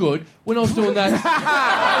isn't all good." When I was doing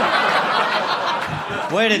that...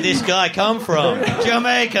 Where did this guy come from?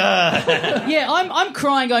 Jamaica. Yeah, I'm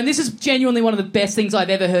crying going, this is genuinely one of the best things I've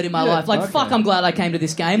ever heard in my life. Like, fuck, I'm glad I came to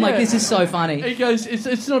this game. Like, this is so funny. He goes,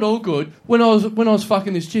 it's not all good. When I was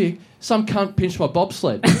fucking this chick, some cunt pinched my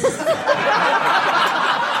bobsled.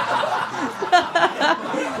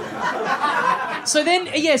 So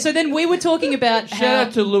then we were talking about Shout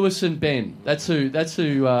out to Lewis and Ben. That's who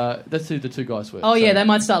the two guys were. Oh, yeah, they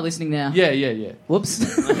might start listening now. Yeah. Whoops.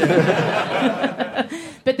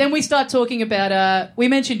 But then we start talking about... we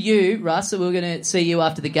mentioned you, Russ, that we were going to see you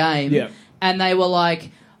after the game. Yeah. And they were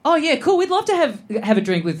like, "Oh, yeah, cool, we'd love to have a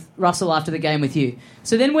drink with Russell after the game with you."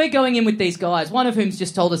 So then we're going in with these guys, one of whom's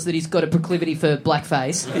just told us that he's got a proclivity for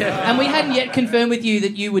blackface. Yeah. And we hadn't yet confirmed with you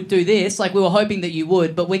that you would do this. Like, we were hoping that you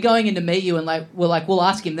would, but we're going in to meet you and, like, we'll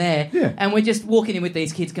ask him there. Yeah. And we're just walking in with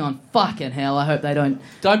these kids going, fucking hell, I hope they don't...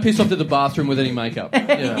 Don't piss off to the bathroom with any makeup.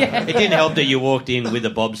 Yeah. It didn't help that you walked in with a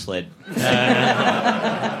bobsled.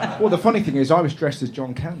 Well, the funny thing is, I was dressed as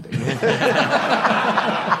John Candy.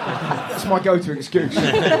 That's my go-to excuse. So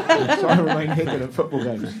I remain hidden at football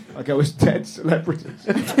games. I go as dead celebrities.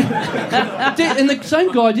 And the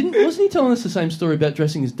same guy wasn't he telling us the same story about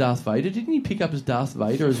dressing as Darth Vader? Didn't he pick up as Darth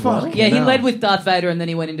Vader as well? Yeah, he led with Darth Vader and then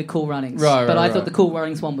he went into Cool Runnings. Right, but I thought the Cool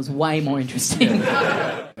Runnings one was way more interesting.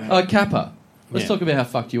 Kappa, let's talk about how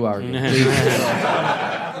fucked you are again.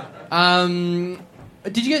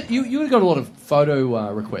 Did you get you would have got a lot of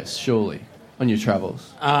photo requests, surely, on your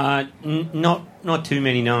travels? Not too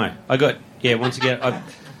many, no. I got once again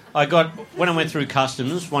I got when I went through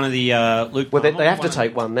customs. One of the Luke. Well, they have to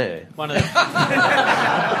take one there. One of the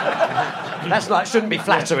That's like shouldn't be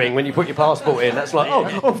flattering when you put your passport in. That's like,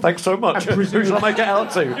 oh, thanks so much. Who shall I make it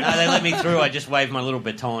out to? No, they let me through. I just waved my little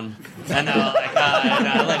baton, and they were like,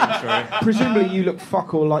 no, let him through. Presumably, you look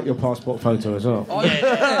fuck all like your passport photo as well.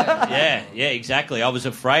 Yeah, exactly. I was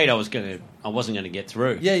afraid I wasn't gonna get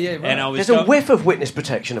through. Yeah, right. And I was There's a whiff of witness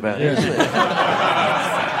protection about it. Isn't there?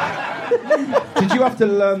 Did you have to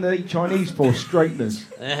learn the Chinese for straighteners?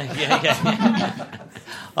 Yeah.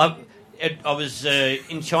 I was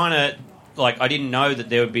in China. Like, I didn't know that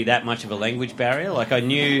there would be that much of a language barrier. Like, I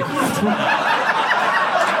knew. Fuck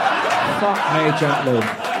me gently.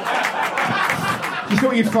 You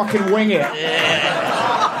thought you'd fucking wing it.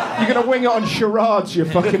 Yeah. You're going to wing it on charades, you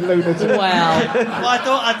fucking lunatic. Wow. Well, I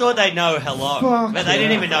thought they'd know hello. But they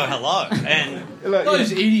didn't even know hello. And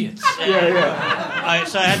those idiots. Yeah.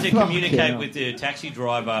 So I had to communicate with the taxi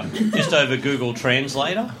driver just over Google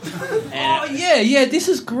Translator. And This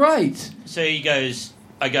is great. So he goes,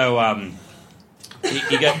 he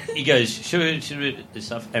goes, should we do this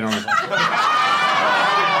stuff? And I was like,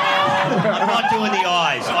 I'm not doing the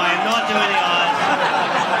eyes. I am not doing the eyes.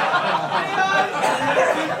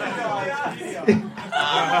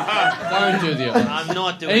 Don't do the eyes. I'm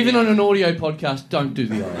not doing Even the on an audio podcast, don't do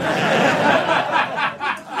the eyes.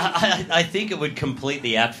 I think it would complete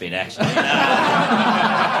the outfit, actually.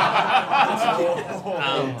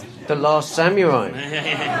 The Last Samurai.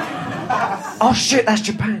 Oh shit, that's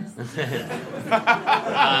Japan.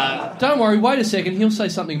 Don't worry, wait a second, he'll say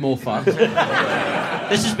something more fun.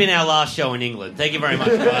 This has been our last show in England. Thank you very much.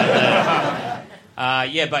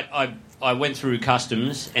 But I went through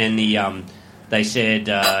customs and they said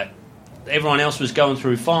everyone else was going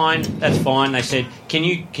through fine. That's fine. They said, can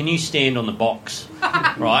you stand on the box,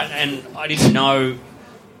 right? And I didn't know.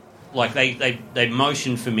 Like they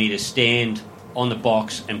motioned for me to stand on the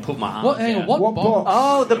box and put my arms out. Hang on, what box?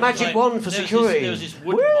 Oh, the magic wand for security. There was this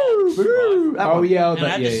wooden box, right? Oh, yeah. And I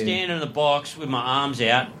had to stand in the box with my arms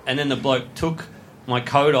out, and then the bloke took my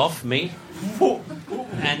coat off me,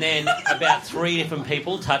 and then about 3 different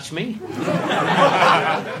people touched me.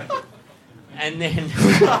 And then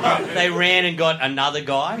they ran and got another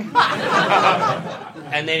guy.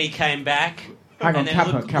 And then he came back. Hang on,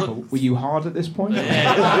 Kappa, were you hard at this point?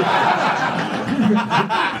 Yeah.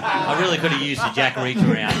 I really could have used the Jack Reach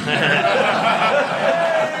around.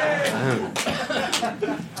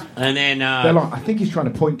 And then... They're like, I think he's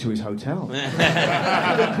trying to point to his hotel.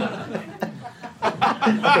 Like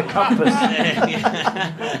a compass.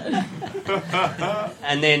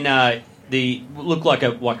 And then the looked like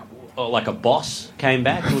a boss came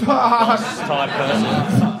back, looked like a boss type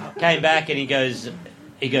person came back, and he goes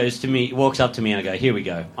to me, he walks up to me, and I go, "Here we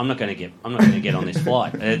go. I'm not going to get on this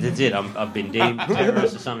flight. That's it. I've been deemed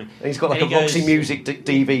terrorist or something." And he's got like a Roxy Music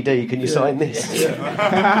DVD. Can you sign this?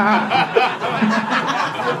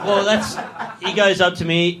 Well, he goes up to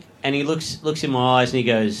me and he looks in my eyes and he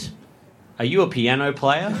goes, "Are you a piano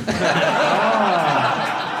player?"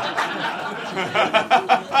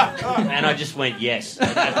 And I just went yes.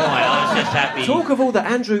 At that point, I was just happy. Talk of all the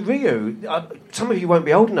Andrew Ryu. Some of you won't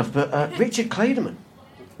be old enough, but Richard Clayderman.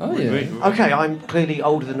 Oh, yeah. Okay, I'm clearly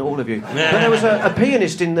older than all of you. But there was a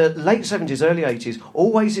pianist in the late 70s, early 80s,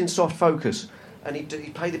 always in soft focus. And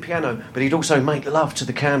he'd play the piano, but he'd also make love to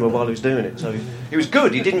the camera while he was doing it. So he was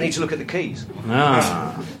good. He didn't need to look at the keys.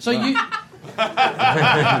 So you...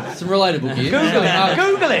 Some relatable gear.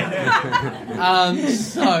 Google it.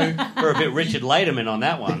 So we're a bit Richard Lederman on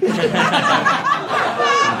that one.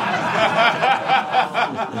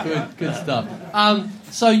 Good stuff.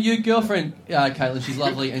 So your girlfriend, Caitlin, she's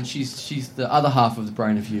lovely, and she's the other half of the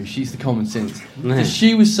brain of you. She's the common sense. So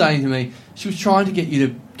she was saying to me, she was trying to get you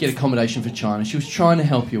to get accommodation for China. She was trying to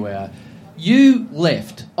help you out. You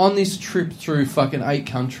left on this trip through fucking 8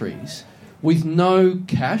 countries with no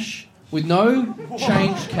cash. With no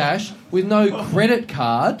changed cash, with no credit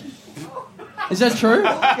card. Is that true?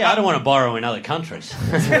 Yeah, I don't want to borrow in other countries.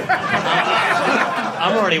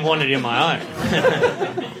 I'm already wanted in my own.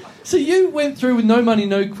 So you went through with no money,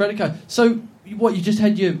 no credit card. So what, you just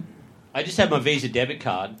had your... I just had my Visa debit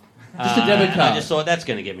card. Just a debit card? I just thought that's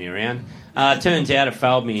going to get me around. Turns out it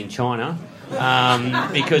failed me in China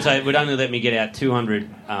because it would only let me get out 200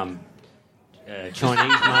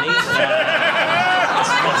 Chinese monies.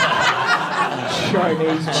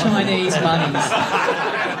 Chinese monies.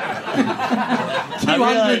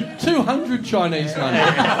 200 Chinese money.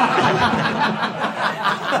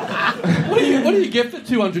 What do you get for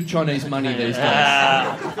 200 Chinese money these days?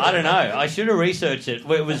 I don't know. I should have researched it.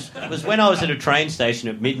 It was when I was at a train station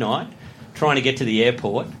at midnight, trying to get to the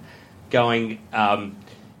airport, going,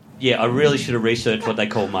 I really should have researched what they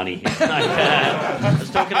call money. I was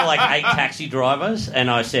talking to like 8 taxi drivers, and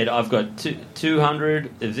I said, I've got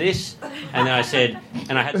 200 of this, and then I said,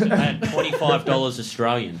 and I had $25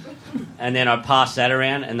 Australian. And then I passed that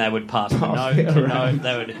around, and they would pass the note to note.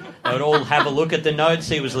 They would all have a look at the note,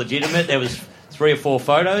 see it was legitimate. There was 3 or 4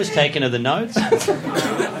 photos taken of the notes.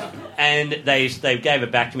 And they gave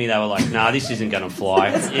it back to me. They were like, "Nah, this isn't going to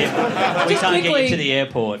fly. We can't get you to the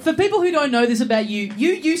airport." For people who don't know this about you,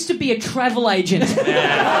 you used to be a travel agent.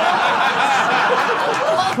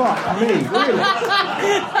 Fuck me, really?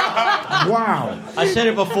 Wow. I said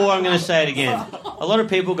it before, I'm going to say it again. A lot of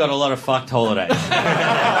people got a lot of fucked holidays.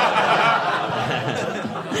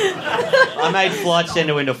 I made Flight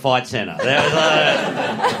Centre into Fight Centre.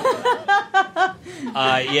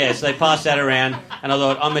 So they passed that around, and I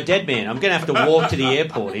thought, I'm a dead man. I'm going to have to walk to the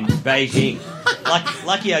airport in Beijing.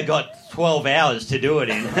 Lucky I got 12 hours to do it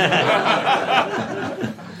in.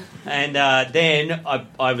 And then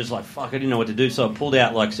I was like, fuck, I didn't know what to do, so I pulled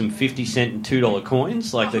out like some 50 cent and $2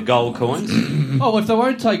 coins, like the gold coins. Oh, if they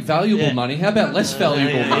won't take valuable money, how about less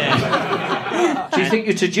valuable money? Do you think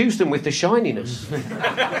you seduced them with the shininess?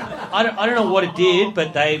 I don't know what it did,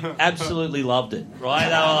 but they absolutely loved it, right?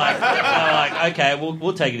 They were like okay,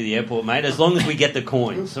 we'll take you to the airport, mate, as long as we get the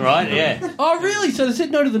coins, right? Yeah. Oh, really? So they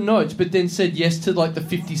said no to the notes, but then said yes to, like, the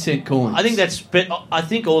 50-cent coins. But I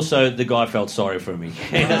think also the guy felt sorry for me.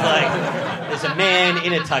 He was like, there's a man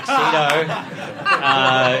in a tuxedo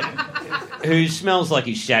who smells like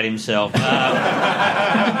he shat himself, which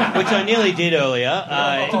I nearly did earlier.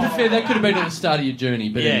 To be fair, that could have been at the start of your journey,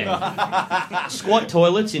 but anyway. Squat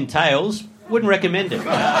toilets in Tails, wouldn't recommend it.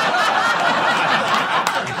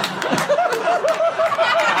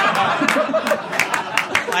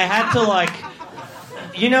 I had to, like,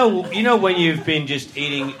 you know when you've been just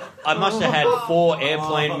eating. I must have had 4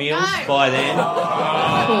 airplane meals by then.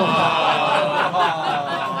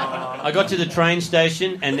 I got to the train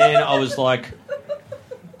station, and then I was like,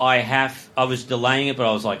 I was delaying it, but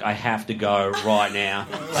I was like, I have to go right now.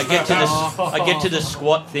 I get to the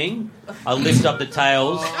squat thing, I lift up the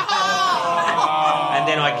Tails, and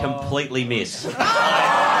then I completely miss.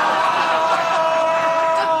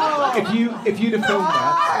 If you'd have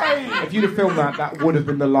filmed that, that would have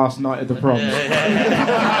been the last night of the prom.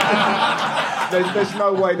 There's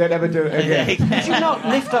no way they'd ever do it again. Did you not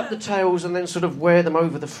lift up the tails and then sort of wear them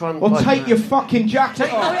over the front? Well, take your fucking jacket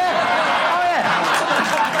off. Oh, yeah.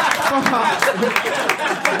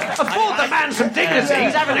 Afford the man some dignity.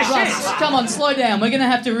 He's having a shit. Come on, slow down. We're going to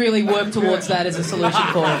have to really work towards that as a solution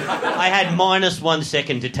for it. I had minus 1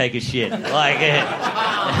 second to take a shit. Like,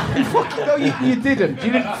 No, you didn't.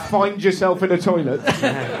 You didn't find yourself in a toilet.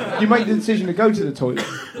 You made the decision to go to the toilet.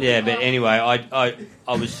 yeah, but anyway, I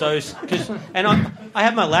was so... And I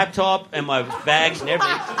had my laptop and my bags and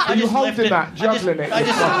everything. I You just left holding it. that, juggling it. You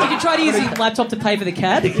can try to use your laptop to pay for the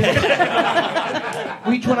cab.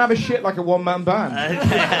 We trying to have a shit like a one-man band.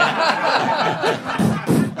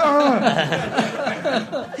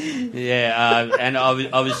 And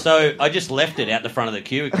I was so... I just left it out the front of the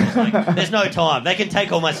queue. Like, there's no time. They can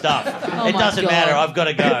take all my stuff. It doesn't matter. I've got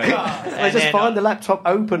to go. I just find the laptop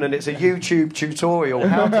open and it's a YouTube tutorial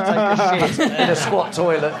how to take a shit in a squat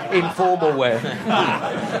toilet in formal wear.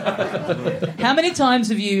 How many times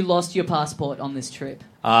have you lost your passport on this trip?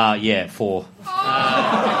 4.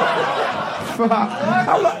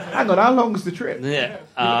 Hang on, how long's the trip? Yeah.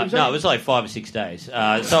 No, it was like 5 or 6 days.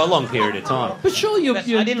 So a long period of time. But surely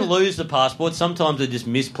I didn't lose the passport. Sometimes I just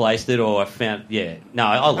misplaced it or I found... Yeah. No,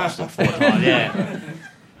 I lost it 4 times, yeah.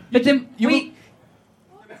 But then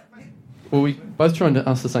Were we both trying to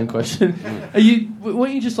ask the same question?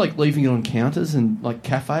 Weren't you just like leaving it on counters and like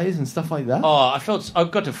cafes and stuff like that? Oh, I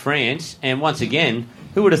got to France, and once again,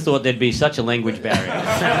 who would have thought there'd be such a language barrier?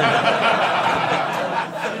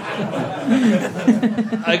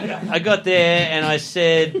 I got there and I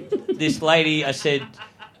said, this lady, I said...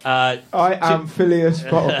 I am Phileas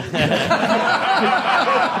Fogg.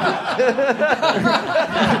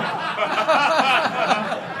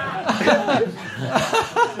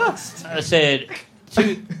 I said...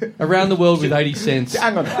 Around the world with 80 cents.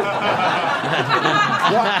 Hang on. I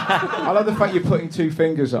love the fact you're putting 2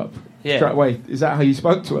 fingers up. Yeah. Straight away. Is that how you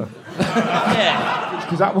spoke to her? Yeah.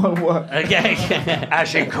 Because that won't work. Okay.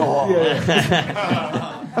 Agincourt. Yeah.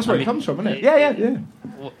 That's where it comes from, isn't it? Yeah.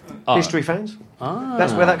 History fans.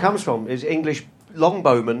 That's where that comes from, is English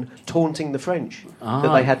longbowmen taunting the French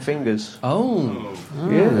that they had fingers. Oh.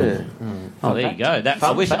 Yeah. Oh, there you go.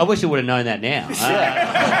 I wish I would have known that now.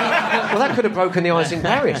 Well, that could have broken the ice in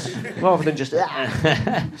Paris, rather than just...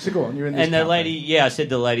 So go on, you're in this And the cafe. lady, I said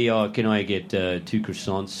to the lady, can I get 2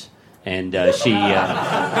 croissants? And she,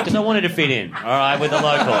 because I wanted to fit in, all right, with the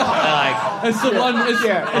local. It's the one. It's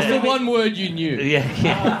the one word you knew. Yeah.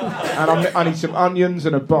 And I need some onions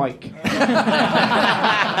and a bike.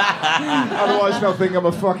 Otherwise, they'll think I'm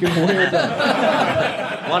a fucking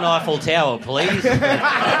weirdo. One Eiffel Tower, please.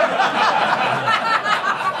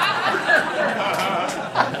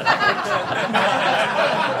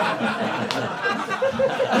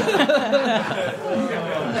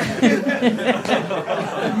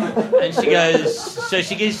 And she goes, so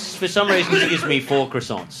she gives, for some reason, she gives me 4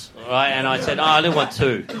 croissants, right? And I said, I only want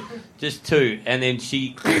 2, just 2. And then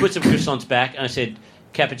she put some croissants back, and I said,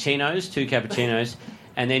 cappuccinos, 2 cappuccinos.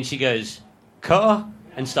 And then she goes, "Car,"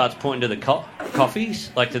 and starts pointing to the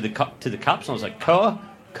coffees, like to the cups. And I was like, "Car,"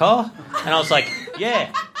 and I was like,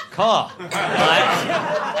 "Yeah, car."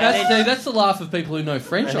 That's the laugh of people who know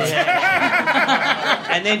French.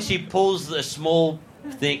 And then she pulls the small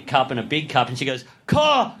thick cup and a big cup, and she goes,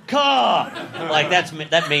 car. Like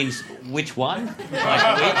that means which one?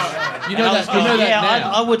 Like which? You know that. You know that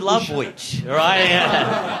now. I would love which. All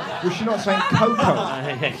right. Was she not saying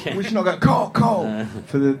cocoa? Was she not going cocoa on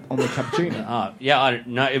the cappuccino?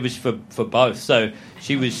 No, it was for both. So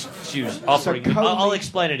she was offering. So I'll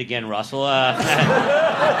explain it again, Russell.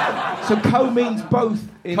 So co means both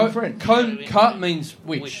in French. Cut means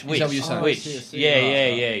which. Is that what you're saying? Which?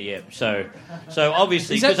 Yeah. So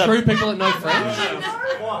obviously, is that true? People that know French.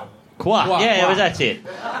 Quoi? Yeah, that's it.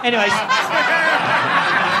 Anyways,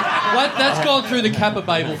 that's gone through the Kappa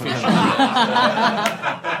Babel fish.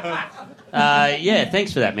 Yeah,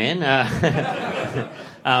 thanks for that, man.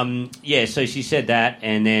 So she said that,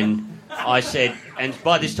 and then I said, and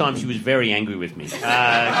by this time she was very angry with me because it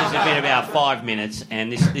had been about 5 minutes,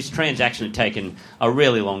 and this transaction had taken a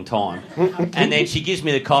really long time. And then she gives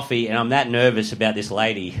me the coffee, and I'm that nervous about this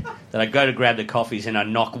lady that I go to grab the coffees and I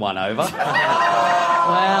knock one over.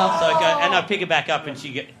 Wow. So I go, and I pick it back up, and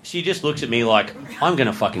she just looks at me like, "I'm going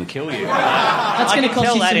to fucking kill you." That's going to cost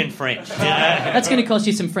tell you that some, in French. You know? That's going to cost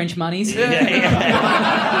you some French monies. So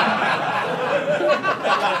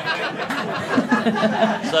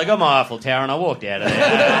I got my Eiffel Tower and I walked out of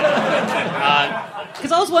there.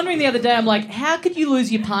 Because I was wondering the other day, I'm like, how could you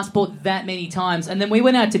lose your passport that many times? And then we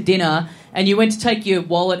went out to dinner, and you went to take your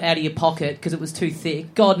wallet out of your pocket because it was too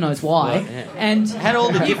thick. God knows why. Well, yeah. And had all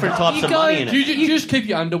the different types of money in it. Do you just keep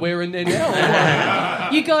your underwear in there now?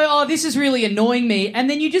 You go, oh, this is really annoying me, and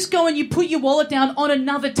then you just go and you put your wallet down on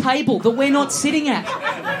another table that we're not sitting at.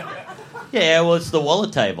 Yeah, well, it's the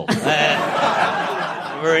wallet table.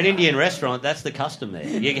 We're an Indian restaurant. That's the custom there.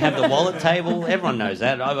 You have the wallet table. Everyone knows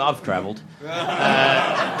that. I've travelled.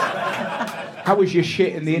 How was your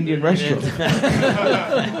shit in the Indian restaurant?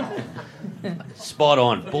 Spot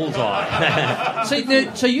on. Bullseye.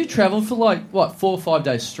 So you travelled for 4 or 5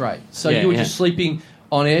 days straight. So you were just sleeping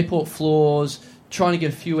on airport floors, trying to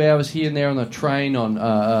get a few hours here and there on the train,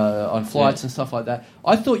 on flights and stuff like that.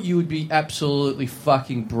 I thought you would be absolutely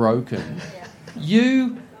fucking broken.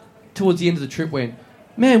 You, towards the end of the trip, went,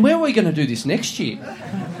 "Man, where are we going to do this next year?"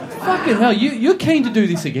 Fucking hell, you're keen to do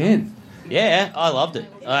this again. Yeah, I loved it.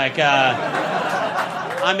 Like,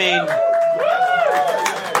 I mean...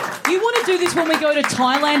 You want to do this when we go to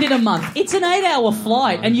Thailand in a month. It's an 8-hour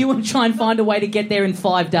flight, and you want to try and find a way to get there in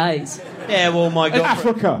 5 days. Yeah, well, my God.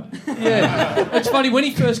 Africa. Yeah. It's funny, when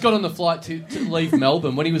he first got on the flight to leave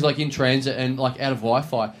Melbourne, when he was in transit and out of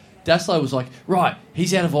Wi-Fi, Daslow was like, "Right,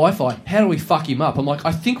 he's out of Wi-Fi. How do we fuck him up?" I'm like,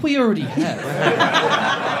 "I think we already have.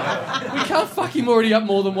 We can't fuck him already up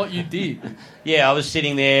more than what you did." Yeah, I was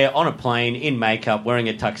sitting there on a plane in makeup, wearing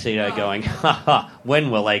a tuxedo, going, "Ha ha,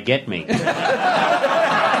 when will they get me?"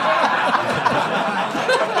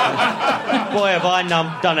 Boy, have I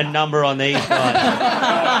done a number on these guys.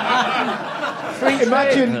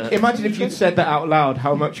 Imagine if you'd said that out loud,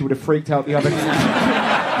 how much you would have freaked out the other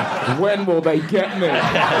guy. When will they get me?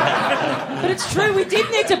 But it's true, we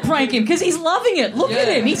did need to prank him because he's loving it. Look at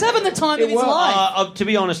him, he's having the time of his life. To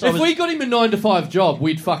be honest, if we got him a 9-to-5 job,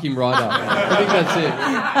 we'd fuck him right up. I think that's it.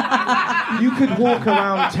 You could walk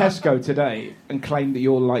around Tesco today and claim that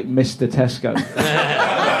you're like Mr. Tesco.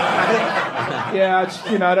 Yeah, I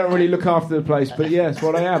don't really look after the place, but yes,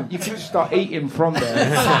 what I am. You could just start eating from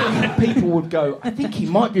there. People would go, "I think he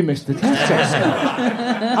might be Mr.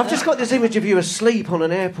 Tesco." I've just got this image of you asleep on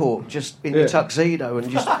an airport, just in your tuxedo, and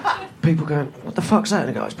just people going, "What the fuck's that?"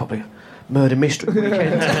 And I go, "It's probably a murder mystery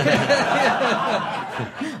weekend."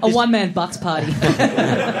 A one-man bucks party.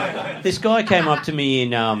 This guy came up to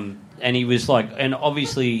me and he was like, and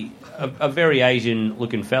obviously a very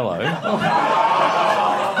Asian-looking fellow.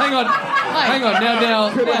 Hang on. Hang on, now,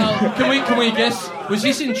 can we guess? Was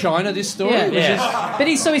this in China? This story? Yeah. Was this-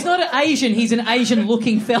 But he's not an Asian. He's an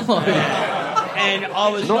Asian-looking fellow. And I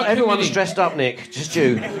was Not everyone's kidding. dressed up, Nick. Just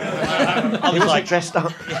you. I He was wasn't like, dressed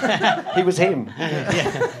up. He was him.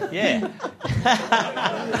 yeah.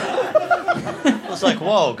 I was like,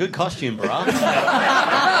 whoa, good costume, bro.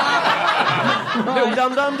 Little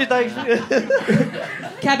dum-dum, did they?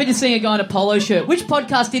 Happy to see a guy in a polo shirt. Which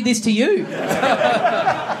podcast did this to you?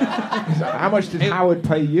 How much did Howard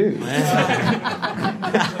pay you?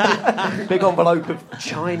 Big envelope of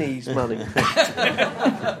Chinese money.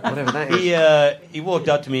 Whatever that is. He walked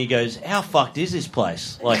up to me. He goes, "How fucked is this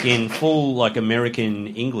place?" Like in full like American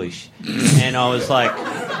English, and I was like,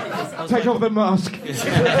 Take off the mask.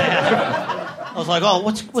 I was like, "Oh,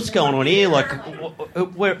 what's going on here? Like,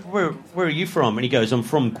 where are you from?" And he goes, "I'm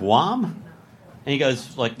from Guam." And he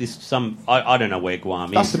goes like this. I don't know where Guam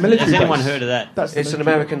That's is. the military Has anyone base. heard of that? That's It's an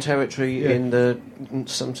military- American territory in the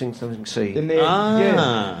something sea. In the,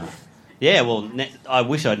 yeah. Yeah, well, I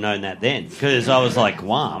wish I'd known that then, because I was like,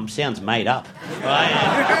 Guam sounds made up. Right?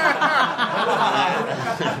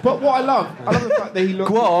 But what I love the fact that he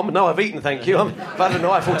looked. Guam? No, I've eaten, thank you. I've had an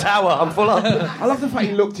Eiffel Tower. I'm full up. I love the fact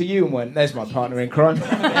he looked at you and went, "There's my partner in crime."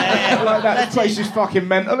 Like that place is fucking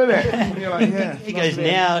mental, isn't it? And you're like, yeah. He goes,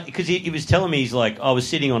 now, because he was telling me, he's like, I was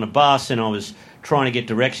sitting on a bus and I was trying to get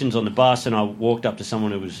directions on the bus, and I walked up to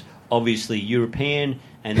someone who was obviously European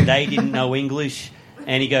and they didn't know English,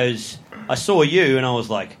 and he goes, I saw you, and I was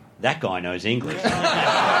like, that guy knows English.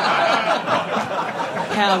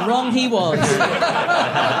 How wrong he was.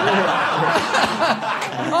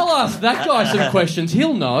 I'll ask that guy some questions.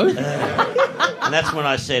 He'll know. And that's when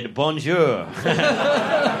I said, bonjour.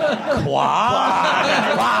 Quoi?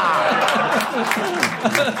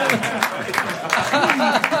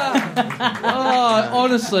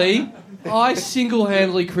 Honestly, I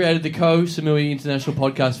single-handedly created the Koh Samui International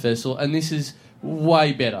Podcast Festival, and this is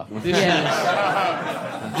way better.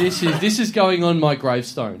 This is going on my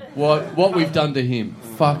gravestone. What we've done to him.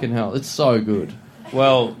 Fucking hell, it's so good.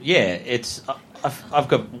 Well, yeah, it's. I've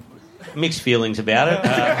got mixed feelings about it.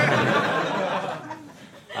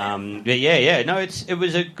 But yeah, no, it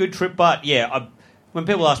was a good trip. But yeah, when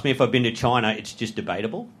people ask me if I've been to China, it's just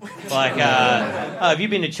debatable. Like, have you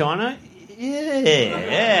been to China?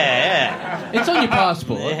 Yeah. It's on your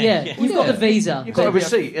passport. Yeah, you've got the visa. You've got a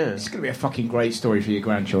receipt, yeah. It's going to be a fucking great story for your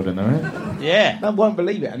grandchildren, though, right? Yeah. They won't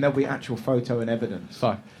believe it, and there'll be actual photo and evidence.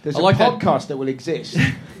 Fuck. There's I a like that. podcast that will exist.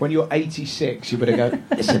 When you're 86, you better go,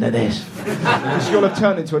 listen to this. Because you'll have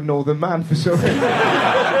turned into a northern man for some reason.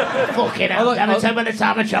 Fucking hell, I like- tell me the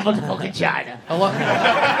time I travelled to fucking China. I like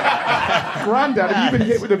Grandad, have you been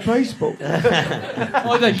hit with a baseball?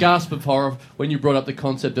 that gasp of horror when you brought up the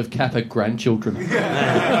concept of Kappa grandchildren.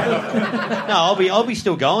 No, I'll be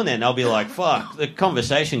still going then. I'll be like, fuck, the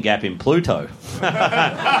conversation gap in Pluto. Who would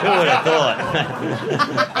have thought?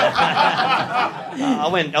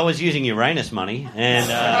 I was using Uranus money, and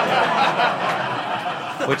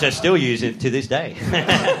which I still use it to this day.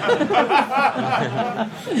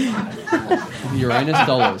 Uranus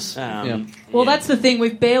dollars. Well, that's the thing.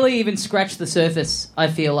 We've barely even scratched the surface, I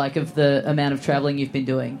feel like, of the amount of travelling you've been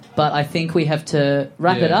doing. But I think we have to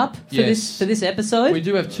wrap it up for this episode. We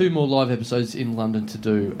do have 2 more live episodes in London to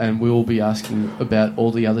do, and we will be asking about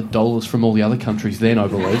all the other dollars from all the other countries then, I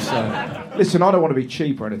believe. So, Listen, I don't want to be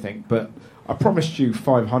cheap or anything, but I promised you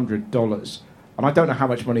 $500, and I don't know how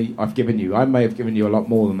much money I've given you. I may have given you a lot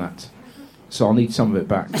more than that, so I'll need some of it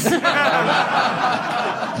back.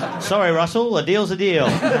 Sorry, Russell, a deal's a deal.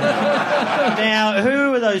 Now,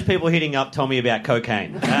 who are those people hitting up Tommy about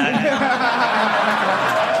cocaine?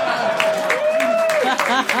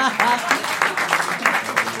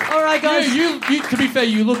 All right, guys. you, to be fair,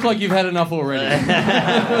 you look like you've had enough already.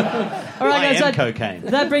 All right, I guys. am cocaine.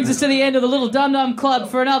 That brings us to the end of the Little Dum Dum Club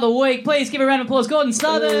for another week. Please give a round of applause. Gordon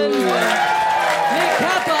Southern, Nick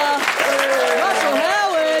Kappa, Russell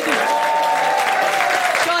Howard.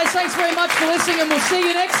 Guys, thanks very much for listening, and we'll see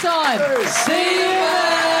you next time. See you,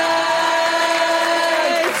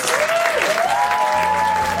 mates.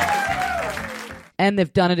 And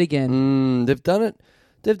they've done it again. They've done it.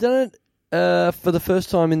 They've done it for the first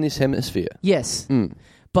time in this hemisphere. Yes.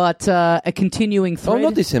 But a continuing thread. Oh,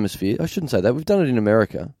 not this hemisphere. I shouldn't say that. We've done it in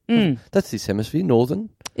America. That's this hemisphere, northern.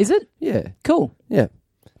 Is it? Yeah, Cool. yeah.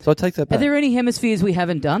 So I take that Are back. there any hemispheres we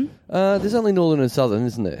haven't done? There's only northern and southern,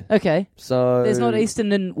 isn't there? Okay. So There's not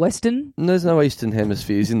eastern and western? There's no eastern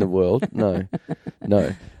hemispheres in the world. No,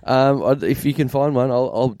 No. If you can find one,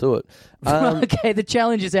 I'll do it. Okay, the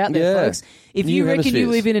challenge is out there, yeah. folks. If New you reckon you hemispheres.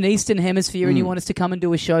 live in an Eastern Hemisphere and you want us to come and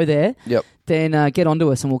do a show there, Yep. then get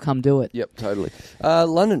onto us and we'll come do it. Yep, totally.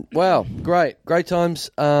 London, wow, great times.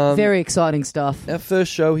 Very exciting stuff. Our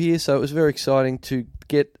first show here, so it was very exciting to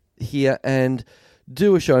get here and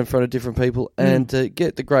do a show in front of different people and to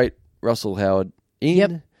get the great Russell Howard in.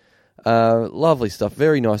 Yep. Lovely stuff.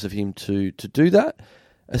 Very nice of him to do that,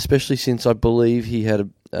 especially since I believe he had a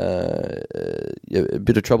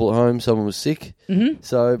bit of trouble at home. Someone was sick.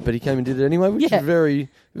 Mm-hmm. But he came and did it anyway, which is very,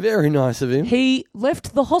 very nice of him. He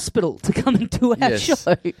left the hospital to come and do our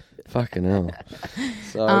show. Fucking hell.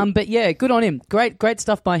 So, but yeah, good on him. Great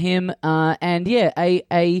stuff by him. And yeah,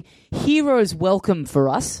 a hero's welcome for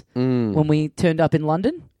us when we turned up in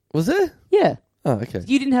London. was there? Yeah. Oh, okay.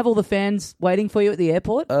 You didn't have all the fans waiting for you at the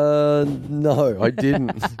airport? No, I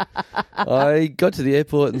didn't. I got to the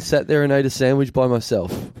airport and sat there and ate a sandwich by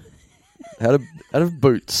myself. Out of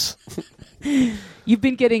Boots.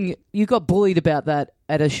 You got bullied about that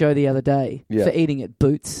at a show the other day for eating at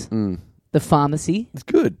Boots, the pharmacy. It's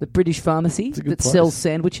good. The British pharmacy that place. sells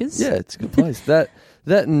sandwiches. Yeah, it's a good place. that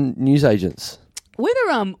and newsagents. When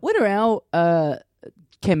are our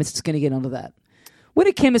chemists going to get onto that? When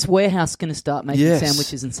are Chemist Warehouse going to start making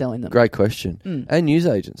sandwiches and selling them? Great question. And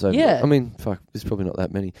newsagents. Yeah. I mean, fuck, there's probably not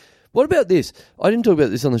that many. What about this? I didn't talk about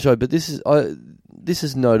this on the show, but this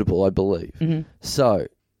is notable, I believe. Mm-hmm. So,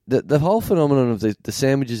 the whole phenomenon of the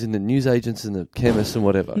sandwiches in the newsagents and the chemists and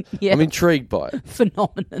whatever, I'm intrigued by it.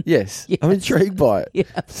 Phenomenon. Yes, I'm intrigued by it. Yeah.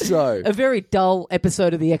 So, a very dull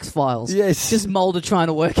episode of the X-Files. Yes. Just Mulder trying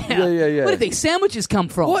to work out. Yeah. Where did these sandwiches come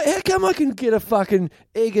from? what? How come I can get a fucking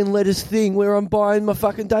egg and lettuce thing where I'm buying my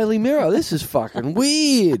fucking Daily Mirror? This is fucking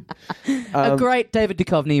weird. A great David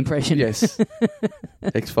Duchovny impression. Yes.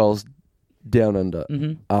 X-Files down under,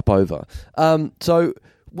 up over. So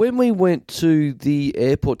when we went to the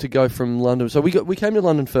airport to go from London, so we came to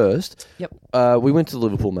London first. Yep. We went to the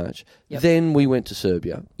Liverpool match. Yep. Then we went to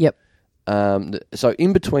Serbia. Yep. So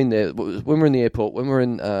in between there, when we're in the airport, when we're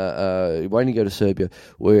in waiting to go to Serbia,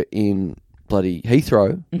 we're in bloody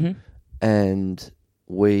Heathrow, and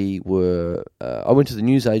we were. I went to the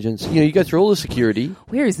newsagents. You know, you go through all the security.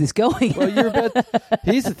 Where is this going? Well,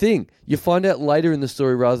 here's the thing: you find out later in the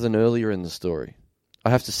story rather than earlier in the story. I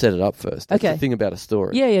have to set it up first. That's the thing about a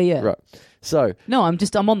story. Yeah. Right. So No,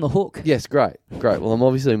 I'm on the hook. yes, great. Well, I'm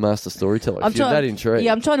obviously a master storyteller. If you're that intrigued.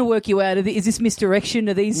 Yeah, I'm trying to work you out. Is this misdirection?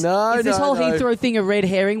 Are these? No, Is this no, whole no. Heathrow thing a red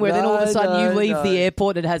herring where then all of a sudden you leave no. the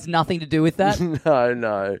airport and it has nothing to do with that?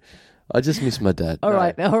 No. I just miss my dad. All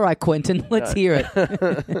No. right, Quentin. Let's hear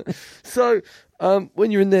it. So when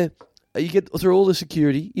you're in there, you get through all the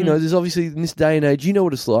security. You know, there's obviously in this day and age, you know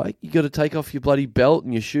what it's like. You got to take off your bloody belt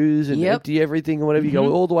and your shoes and empty everything and whatever. You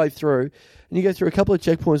go all the way through, and you go through a couple of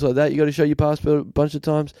checkpoints like that. You got to show your passport a bunch of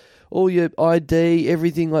times, all your ID,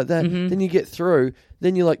 everything like that. Then you get through.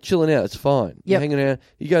 Then you're like chilling out. It's fine. You're hanging out.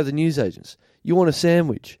 You go to the newsagents. You want a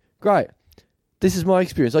sandwich? Great. This is my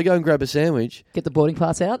experience. I go and grab a sandwich. Get the boarding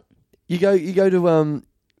pass out. You go to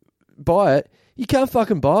buy it. You can't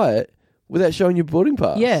fucking buy it without showing your boarding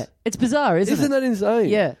pass. Yeah, it's bizarre, isn't it? That insane?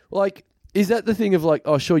 Yeah. Like, is that the thing of like,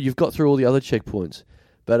 oh, sure, you've got through all the other checkpoints,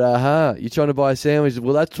 but you're trying to buy a sandwich.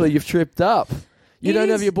 Well, that's where you've tripped up. You don't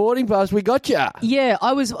have your boarding pass. We got you. Yeah,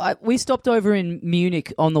 we stopped over in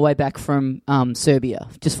Munich on the way back from Serbia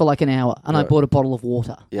just for like an hour, and I bought a bottle of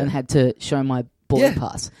water and had to show my boarding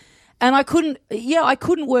pass. And I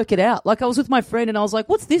couldn't work it out. Like, I was with my friend and I was like,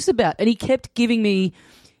 what's this about? And he kept giving me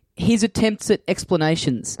his attempts at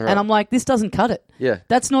explanations. Right. And I'm like, this doesn't cut it. Yeah.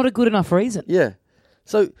 That's not a good enough reason. Yeah.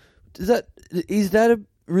 So is that a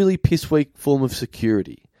really piss weak form of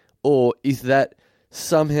security? Or is that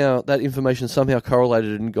somehow, that information somehow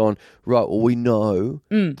correlated and gone, right, well, we know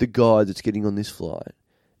the guy that's getting on this flight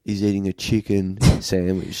is eating a chicken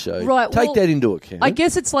sandwich. So take that into account. I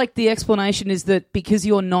guess it's like the explanation is that because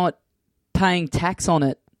you're not paying tax on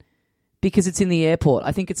it, because it's in the airport.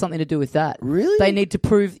 I think it's something to do with that. Really? You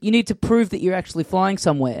need to prove that you're actually flying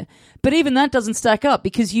somewhere. But even that doesn't stack up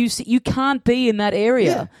because you can't be in that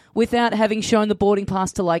area without having shown the boarding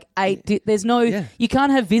pass to like 8. There's no you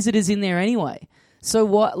can't have visitors in there anyway. So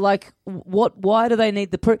why do they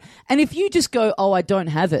need the proof? And if you just go, "Oh, I don't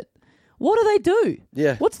have it." What do they do?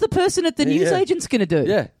 Yeah. What's the person at the newsagent's going to do?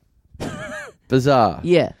 Yeah. Bizarre.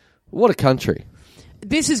 Yeah. What a country.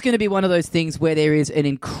 this is going to be one of those things where there is an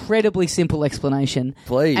incredibly simple explanation.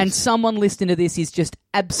 Please. And someone listening to this is just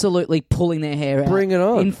absolutely pulling their hair out. Bring it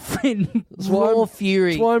on. In raw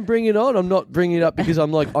fury. That's why I'm bringing it on. I'm not bringing it up because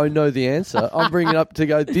I'm like, I know the answer. I'm bringing it up to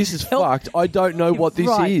go, this is fucked. I don't know what this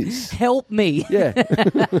is. Help me. Yeah.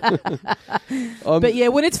 But yeah,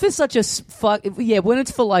 when it's for such a when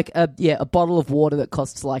it's for like a bottle of water that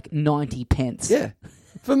costs like 90 pence. Yeah.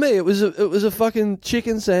 For me, it was a fucking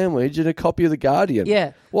chicken sandwich and a copy of The Guardian.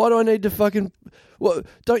 Yeah. Why do I need to fucking... What,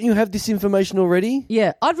 don't you have this information already?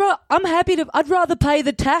 Yeah. I'd rather pay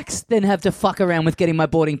the tax than have to fuck around with getting my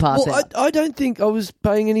boarding pass out. I don't think I was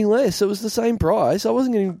paying any less. It was the same price. I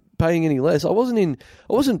wasn't paying any less. I wasn't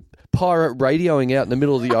pirate radioing out in the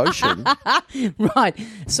middle of the ocean. Right.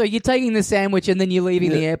 So you're taking the sandwich and then you're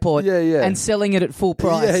leaving the airport and selling it at full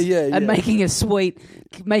price. And making a sweet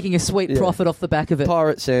profit off the back of it.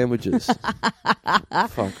 Pirate sandwiches.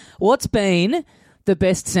 Fuck. What's been the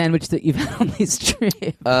best sandwich that you've had on this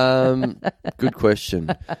trip? Good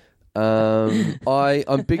question. I'm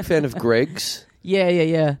a big fan of Greg's.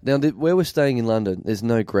 Yeah. Now, where we're staying in London, there's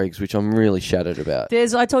no Greg's, which I'm really shattered about.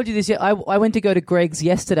 I told you this. I went to go to Greg's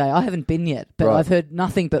yesterday. I haven't been yet, but I've heard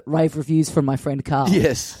nothing but rave reviews from my friend Carl.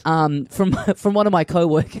 Yes. From one of my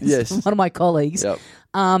co-workers. Yes. From one of my colleagues. Yep.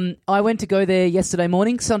 I went to go there Sunday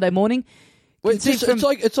morning. Well,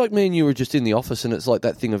 it's like me and you were just in the office, and it's like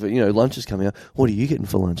that thing of lunch is coming up. What are you getting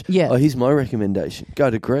for lunch? Yeah. Oh, here's my recommendation.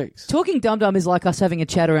 Go to Greg's. Talking Dum Dum is like us having a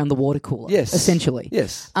chat around the water cooler. Yes. Essentially.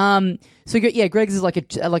 Yes. Greg's is like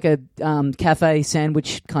a cafe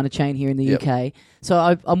sandwich kind of chain here in the UK.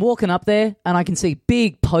 So I'm walking up there, and I can see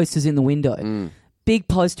big posters in the window. Big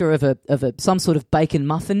poster of some sort of bacon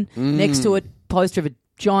muffin. Next to it, poster of a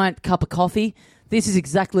giant cup of coffee. This is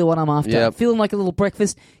exactly what I'm after. Yep. Feeling like a little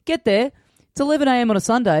breakfast. Get there. It's 11 a.m. on a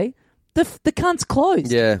Sunday. The cunt's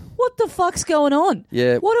closed. Yeah. What the fuck's going on?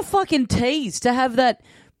 Yeah. What a fucking tease to have that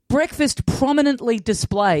breakfast prominently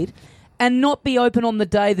displayed and not be open on the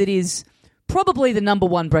day that is probably the number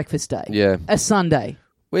one breakfast day. Yeah. A Sunday.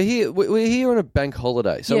 We're here on a bank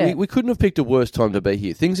holiday, so we couldn't have picked a worse time to be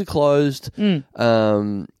here. Things are closed.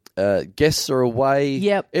 Guests are away.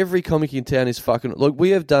 Yep. Every comic in town is fucking... Look, we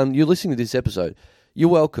have done... You're listening to this episode. You're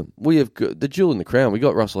welcome. We have the jewel in the crown. We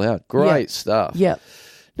got Russell Howard. Great stuff. Yeah.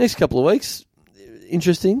 Next couple of weeks,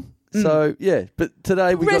 interesting. So but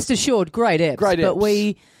today we rest assured, great eps. Great eps. But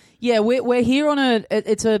we're here on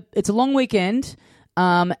it's a long weekend.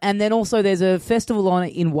 And then also there's a festival on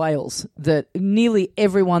in Wales that nearly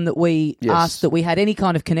everyone that we asked that we had any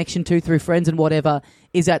kind of connection to through friends and whatever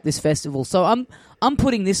is at this festival. So I'm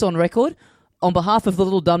putting this on record. On behalf of the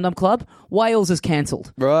Little Dum Dum Club, Wales is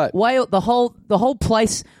cancelled. Right. The whole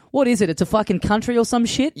place. What is it? It's a fucking country or some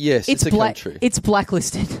shit. Yes, it's a country. It's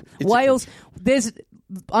blacklisted. Wales.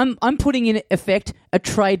 I'm putting in effect a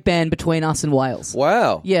trade ban between us and Wales.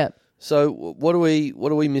 Wow. Yeah. So what do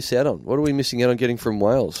we miss out on? What are we missing out on getting from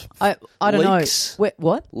Wales? I don't Leeks? know.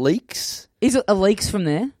 What? Leeks? Is it a leeks from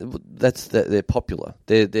there? They're popular.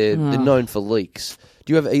 They're known for leeks.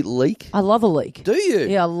 Do you ever eat leek? I love a leek. Do you?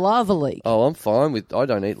 Yeah, I love a leek. Oh, I'm fine with... I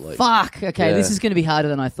don't eat leek. Fuck. Okay, this is going to be harder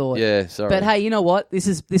than I thought. Yeah, sorry. But hey, you know what? This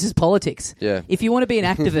is politics. Yeah. If you want to be an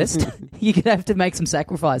activist, you're going to have to make some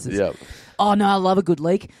sacrifices. Yeah. Oh, no, I love a good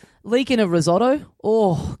leek. Leek in a risotto.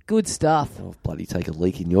 Oh, good stuff. Oh, bloody take a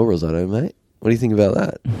leek in your risotto, mate. What do you think about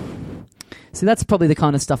that? So that's probably the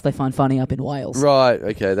kind of stuff they find funny up in Wales. Right,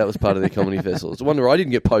 okay, that was part of their comedy festival. It's a wonder I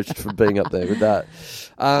didn't get poached for being up there with that.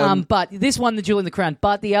 But this won the jewel in the crown.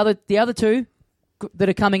 But the other two that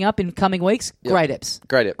are coming up in coming weeks, great eps.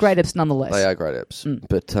 Great eps. Great eps nonetheless. They are great eps.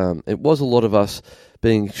 But it was a lot of us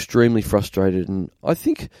being extremely frustrated, and I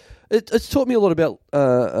think it's taught me a lot about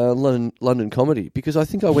London comedy, because I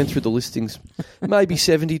think I went through the listings maybe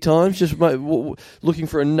 70 times, just looking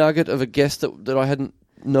for a nugget of a guest that I hadn't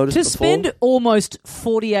noticed before. To spend almost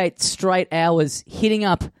 48 straight hours hitting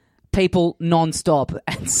up people non-stop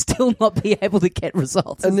and still not be able to get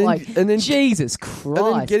results. And then Jesus Christ.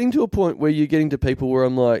 And then getting to a point where you're getting to people where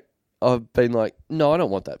I've been like, no, I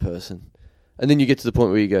don't want that person. And then you get to the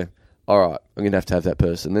point where you go, all right, I'm going to have that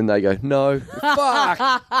person. Then they go, no,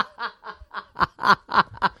 fuck.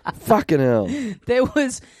 Fucking hell. There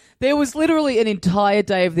was literally an entire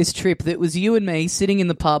day of this trip that was you and me sitting in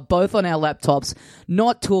the pub, both on our laptops,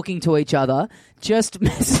 not talking to each other, just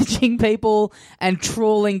messaging people and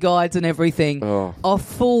trawling guides and everything. Oh. A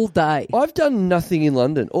full day. I've done nothing in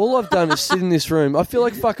London. All I've done is sit in this room. I feel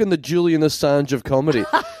like fucking the Julian Assange of comedy.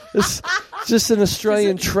 It's just an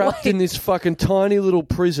Australian trapped in this fucking tiny little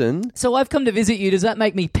prison. So I've come to visit you. Does that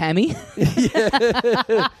make me Pammy?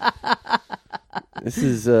 This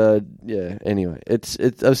is Anyway, it's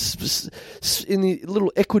in the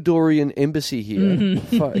little Ecuadorian embassy here.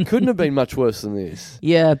 Fuck, it couldn't have been much worse than this.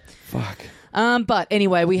 Yeah. Fuck. But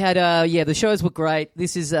anyway, we had the shows were great.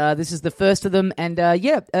 This is the first of them, and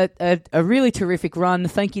a really terrific run.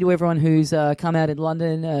 Thank you to everyone who's come out in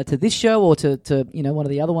London to this show or to one of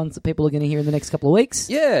the other ones that people are going to hear in the next couple of weeks.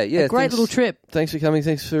 Yeah. A great little trip. Thanks for coming.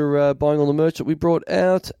 Thanks for buying all the merch that we brought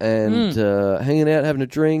out and hanging out, having a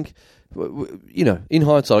drink. In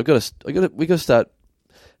hindsight, we got to start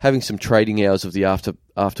having some trading hours of the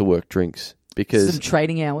after work drinks because some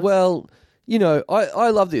trading hours. Well. I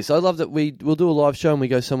love this. I love that we'll do a live show and we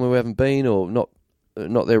go somewhere we haven't been or not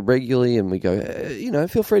there regularly, and we go,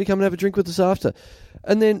 feel free to come and have a drink with us after.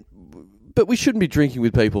 And then, but we shouldn't be drinking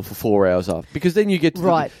with people for 4 hours after, because then you get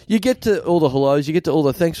to you get to all the hellos, you get to all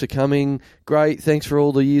the thanks for coming, great, thanks for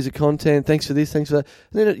all the years of content, thanks for this, thanks for that.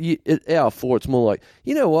 And then at hour 4, it's more like,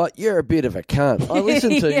 you know what, you're a bit of a cunt. I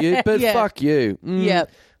listen to you, but fuck you. Yeah.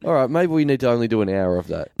 All right, maybe we need to only do an hour of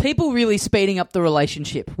that. People really speeding up the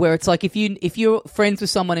relationship, where it's like if you're friends with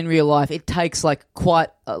someone in real life, it takes like quite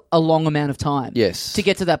a long amount of time. Yes. To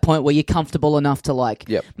get to that point where you're comfortable enough to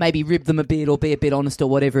maybe rib them a bit or be a bit honest or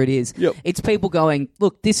whatever it is. Yep. It's people going,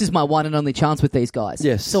 look, this is my one and only chance with these guys.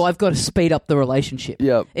 Yes. So I've got to speed up the relationship.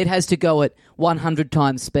 Yep. It has to go at 100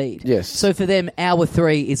 times speed. Yes. So for them, hour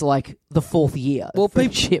 3 is like the 4th year.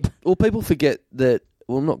 People forget that.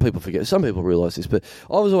 Well, not people forget. Some people realise this, but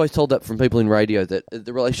I was always told that from people in radio that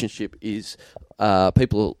the relationship is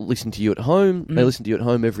people listen to you at home. They listen to you at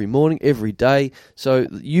home every morning, every day. So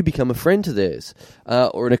you become a friend to theirs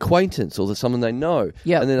or an acquaintance or someone they know.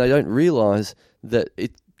 Yep. And then they don't realise that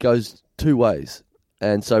it goes two ways.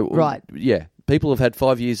 And so, people have had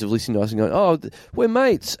 5 years of listening to us and going, oh, we're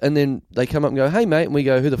mates. And then they come up and go, hey, mate. And we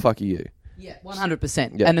go, who the fuck are you? Yeah,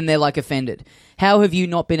 100%. Yeah. And then they're like offended. How have you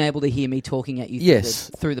not been able to hear me talking at you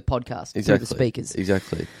through the podcast, through the speakers?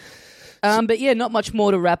 Exactly. But yeah, not much more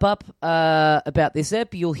to wrap up about this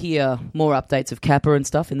ep. You'll hear more updates of Kappa and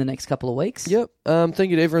stuff in the next couple of weeks. Yep. Thank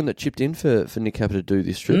you to everyone that chipped in for Nick Kappa to do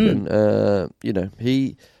this trip. And,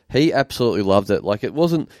 he absolutely loved it. Like, it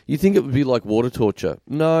wasn't... You think it would be like water torture.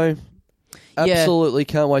 No. Absolutely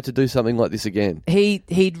can't wait to do something like this again. He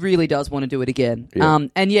really does want to do it again. Yeah.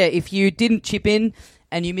 If you didn't chip in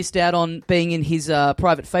and you missed out on being in his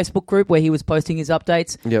private Facebook group where he was posting his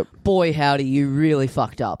updates, boy howdy, you really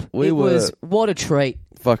fucked up. What a treat.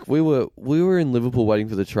 Fuck, we were in Liverpool waiting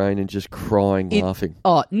for the train and just crying, laughing.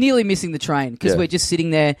 Oh, nearly missing the train because we're just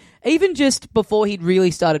sitting there. Even just before he'd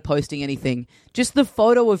really started posting anything, just the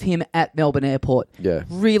photo of him at Melbourne Airport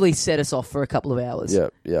really set us off for a couple of hours.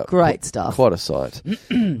 Yeah. Great stuff. Quite a sight.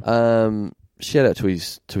 Shout out to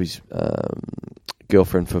his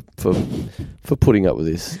girlfriend for putting up with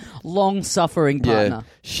this. Long-suffering partner.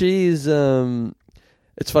 Yeah. She is...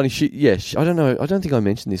 it's funny, I don't know, I don't think I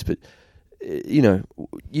mentioned this, but... you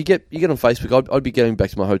get on Facebook. I'd be getting back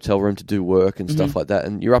to my hotel room to do work and stuff like that,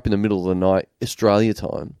 and you're up in the middle of the night, Australia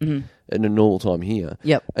time, and a normal time here.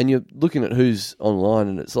 Yep. And you're looking at who's online,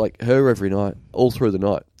 and it's like her every night, all through the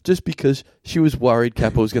night, just because she was worried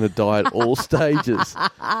Kappa was going to die at all stages.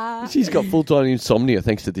 She's got full-time insomnia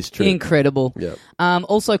thanks to this trip. Incredible. Yep.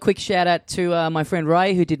 Also, quick shout-out to my friend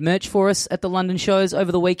Ray, who did merch for us at the London shows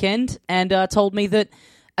over the weekend, and told me that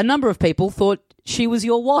a number of people thought she was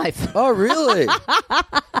your wife. Oh, really?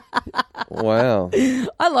 Wow.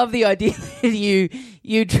 I love the idea that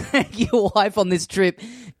you drag your wife on this trip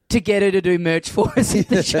to get her to do merch for us at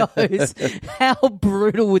the shows. How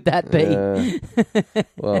brutal would that be?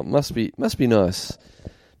 Well, it must be nice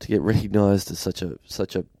to get recognised as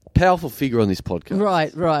such a powerful figure on this podcast.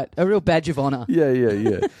 Right. A real badge of honour.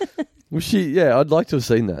 Yeah. Well, I'd like to have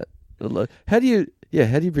seen that. How do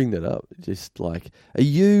you bring that up? Just like, are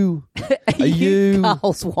you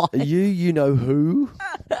Carl's wife? Are you know who?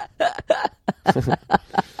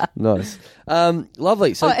 Nice.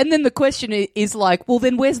 Lovely. So, and then the question is like, well,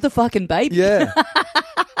 then where's the fucking baby? Yeah.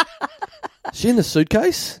 She in the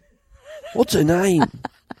suitcase? What's her name?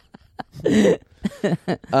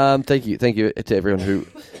 Thank you to everyone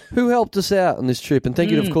who helped us out on this trip, and thank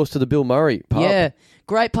you, of course, to the Bill Murray pub. Yeah.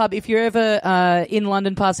 Great pub. If you're ever in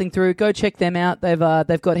London passing through, go check them out. They've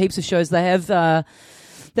got heaps of shows. They have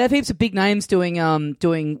heaps of big names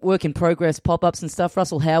doing work in progress pop-ups and stuff.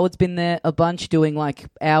 Russell Howard's been there a bunch doing like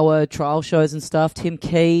hour trial shows and stuff. Tim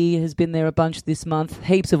Key has been there a bunch this month.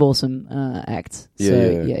 Heaps of awesome acts.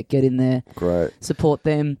 So get in there. Great. Support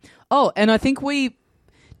them. Oh, and I think we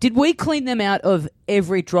clean them out of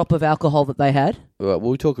every drop of alcohol that they had? Well,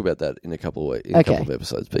 we'll talk about that in a couple of weeks, couple of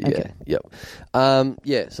episodes. But okay. Yep.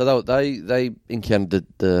 So they encountered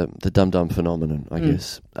the Dum Dum phenomenon, I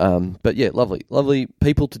guess. But yeah, lovely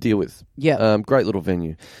people to deal with. Yeah. Great little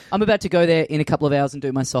venue. I'm about to go there in a couple of hours and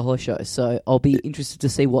do my solo show, so I'll be interested to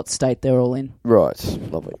see what state they're all in. Right,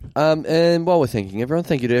 lovely. And while we're thanking everyone,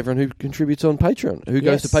 thank you to everyone who contributes on Patreon, who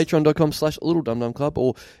goes to patreon.com/LittleDumDumClub,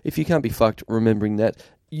 or if you can't be fucked remembering that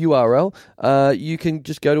URL, you can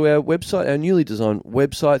just go to our website, our newly designed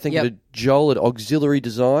website. Thank you to Joel at Auxiliary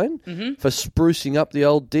Design for sprucing up the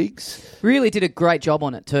old digs. Really did a great job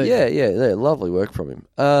on it too. Yeah, lovely work from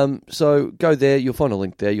him. So go there, you'll find a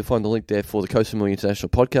link there. You'll find the link there for the Koh Samui International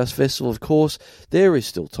Podcast Festival, of course. There is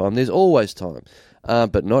still time. There's always time.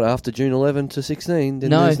 But not after June 11 to 16, then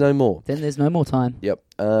there's no more. Then there's no more time. Yep.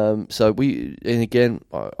 So and again,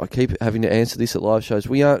 I keep having to answer this at live shows.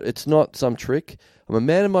 It's not some trick. I'm a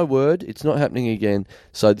man of my word. It's not happening again.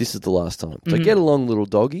 So this is the last time. So get along, little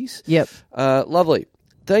doggies. Yep. Lovely.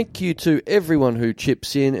 Thank you to everyone who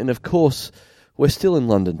chips in. And of course, we're still in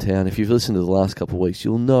London town. If you've listened to the last couple of weeks,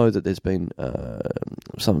 you'll know that there's been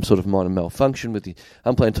some sort of minor malfunction with the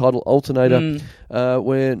unplanned title alternator.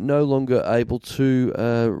 We're no longer able to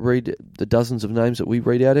read the dozens of names that we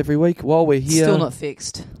read out every week while we're here. Still not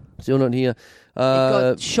fixed. Still not here. It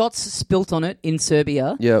got shots spilt on it in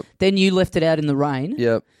Serbia. Yep. Then you left it out in the rain.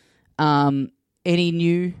 Yep. Any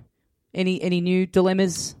new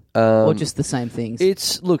dilemmas, or just the same things?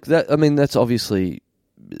 That's obviously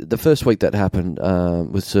the first week that happened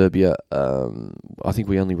with Serbia. I think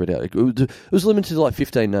we only read out. It was limited to like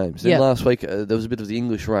 15 names. Then last week there was a bit of the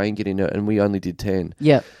English rain getting it, and we only did 10.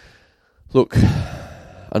 Yeah. Look,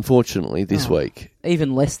 unfortunately, this week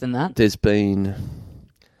even less than that. There's been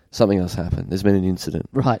something else happened. There's been an incident.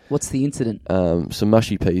 Right. What's the incident? Some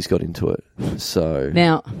mushy peas got into it. So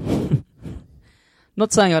now,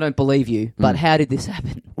 not saying I don't believe you, but how did this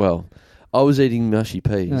happen? Well, I was eating mushy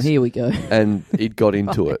peas. Oh, here we go. And it got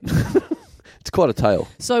into it. It's quite a tale.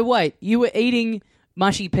 So wait, you were eating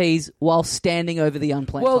mushy peas while standing over the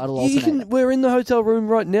unplanned title alternator. We're in the hotel room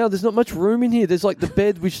right now. There's not much room in here. There's like the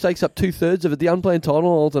bed, which takes up 2/3 of it. The unplanned title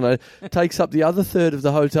alternator takes up the other third of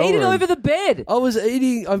the hotel room. Eat it over the bed. I was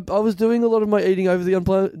eating. I was doing a lot of my eating over the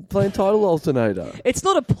unplanned title alternator. It's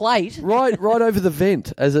not a plate. Right over the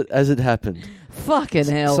vent as it happened. Fucking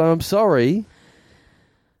hell. So I'm sorry.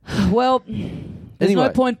 Well, there's no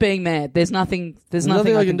point being mad. There's nothing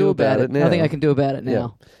I can do about it now. Nothing I can do about it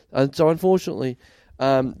now. Yeah. And so unfortunately,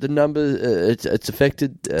 the number it's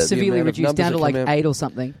affected severely reduced down to like 8 or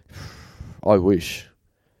something. I wish.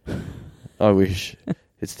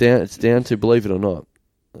 It's down to, believe it or not,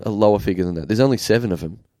 a lower figure than that. There's only 7 of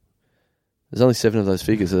them. There's only 7 of those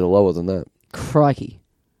figures that are lower than that. Crikey.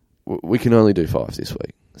 We can only do 5 this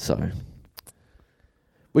week, so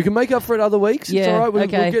we can make up for it other weeks. Yeah, it's all right. We'll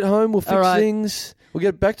get home. We'll fix things. We'll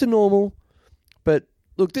get back to normal. But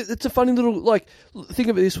look, it's a funny little, think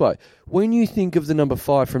of it this way. When you think of the number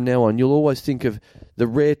 5 from now on, you'll always think of the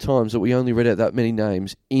rare times that we only read out that many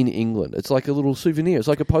names in England. It's like a little souvenir. It's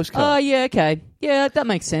like a postcard. Oh, yeah, okay. Yeah, that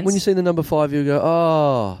makes sense. When you see the number 5, you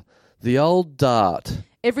go, the old dart.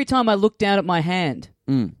 Every time I look down at my hand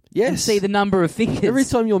yes. and see the number of fingers. Every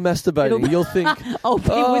time you're masturbating, you'll think, I'll be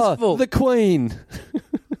wistful. The Queen.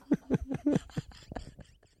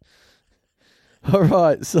 All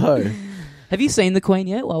right, so have you seen the Queen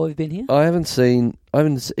yet while we've been here? I haven't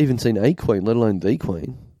even seen a Queen, let alone the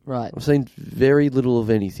Queen. Right. I've seen very little of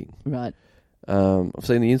anything. Right. I've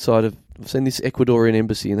seen the inside of. I've seen this Ecuadorian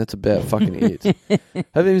embassy, and that's about fucking it.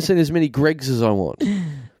 Haven't even seen as many Greggs as I want.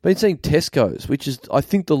 Been seeing Tesco's, which is, I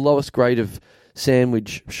think, the lowest grade of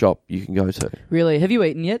sandwich shop you can go to. Really? Have you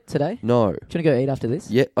eaten yet today? No. Do you want to go eat after this?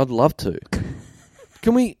 Yeah, I'd love to.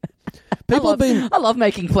 Can we? I love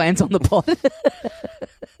making plans on the pod.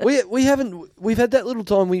 we haven't. We've had that little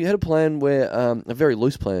time. We had a plan where a very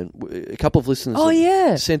loose plan. A couple of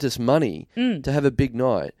listeners sent us money to have a big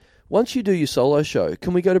night. Once you do your solo show,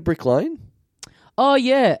 can we go to Brick Lane? Oh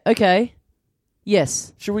yeah. Okay.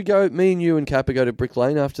 Yes. Should we go? Me and you and Kappa go to Brick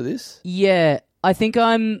Lane after this? Yeah. I think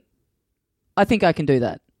I can do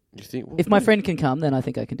that. You think? If my friend can come, then I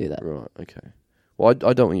think I can do that. Right. Okay. Well,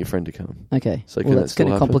 I don't want your friend to come. Okay. So that's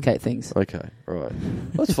going to complicate things. Okay. Right.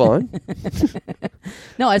 That's fine.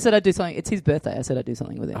 No, I said I'd do something. It's his birthday. I said I'd do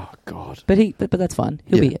something with him. Oh God. But that's fine.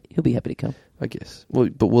 He'll be happy to come. I guess. Well,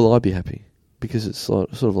 but will I be happy? Because it's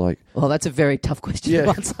sort of like. Well, that's a very tough question to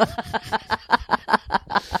answer.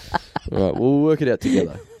 All right. We'll work it out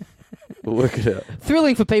together. We'll work it out.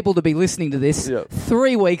 Thrilling for people to be listening to this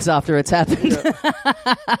 3 weeks after it's happened.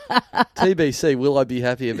 TBC, will I be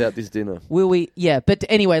happy about this dinner? Will we? Yeah, but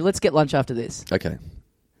anyway, let's get lunch after this. Okay.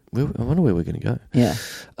 I wonder where we're going to go. Yeah.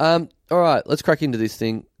 All right, let's crack into this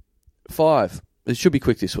thing. 5. It should be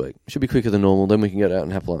quick this week. It should be quicker than normal. Then we can get out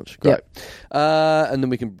and have lunch. Great. And then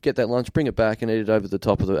we can get that lunch, bring it back, and eat it over the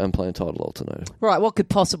top of the Unplanned Title Alternator. Right, what could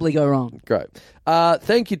possibly go wrong? Great.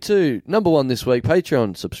 Thank you to, number 1 this week,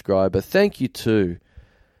 Patreon subscriber. Thank you to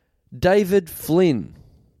David Flynn.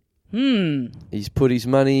 He's put his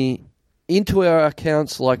money into our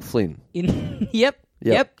accounts like Flynn. Yep.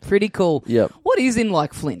 Pretty cool. Yep. What is In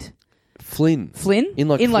Like Flint? Flynn. Flynn? In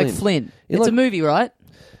Like Flynn. It's a movie, right?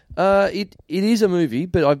 It is a movie,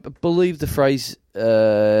 but I believe the phrase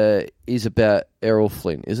is about Errol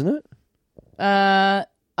Flynn, isn't it? I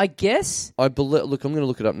guess. Look, I'm going to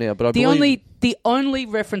look it up now, but the only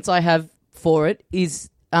reference I have for it is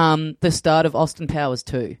the start of Austin Powers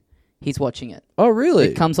 2. He's watching it. Oh, really?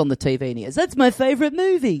 It comes on the TV and he goes, "That's my favourite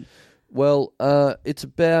movie." Well, it's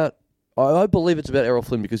about... I believe it's about Errol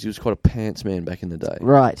Flynn because he was quite a pants man back in the day.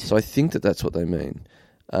 Right. So I think that's what they mean.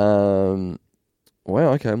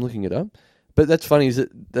 Wow, okay, I'm looking it up. But that's funny,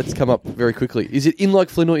 that's come up very quickly. Is it In Like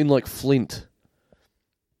Flynn or In Like Flint?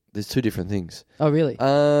 There's two different things. Oh, really?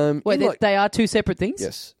 Wait, they are two separate things?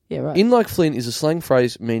 Yes. Yeah, right. In Like Flynn is a slang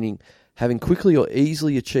phrase meaning having quickly or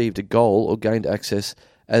easily achieved a goal or gained access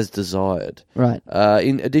as desired. Right.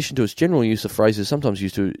 In addition to its general use, the phrase is sometimes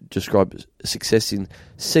used to describe success in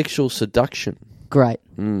sexual seduction. Great.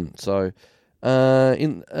 In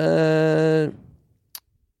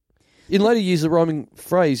later years, the rhyming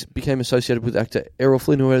phrase became associated with actor Errol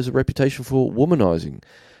Flynn, who has a reputation for womanizing,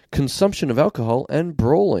 consumption of alcohol, and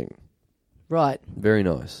brawling. Right. Very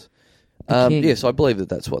nice. Yes, I believe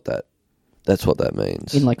that's what that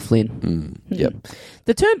means. In Like Flynn. Yep.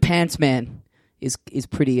 The term pants man is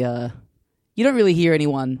pretty... you don't really hear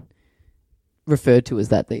anyone referred to as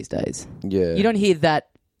that these days. Yeah. You don't hear that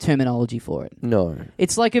terminology for it. No.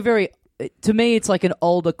 It's like a very... To me, it's like an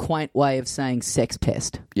older, quaint way of saying sex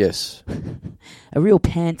pest. Yes. A real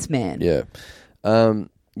pants man. Yeah. I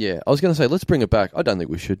was going to say, let's bring it back. I don't think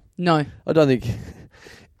we should. No. I don't think...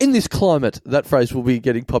 In this climate, that phrase will be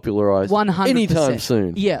getting popularised 100%. anytime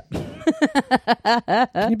soon. Yeah.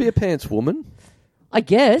 Can you be a pants woman? I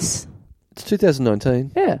guess. It's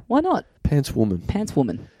 2019. Yeah, why not? Pants woman. Pants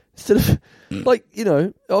woman. Instead of,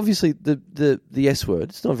 obviously the S word,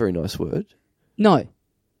 it's not a very nice word. No.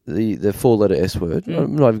 The four-letter S word.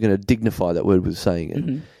 I'm not even going to dignify that word with saying it.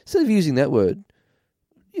 Mm-hmm. Instead of using that word,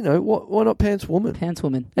 why not pants woman? Pants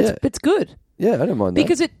woman. It's good. Yeah, I don't mind that.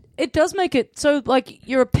 Because it does make it so, like,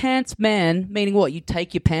 you're a pants man, meaning what? You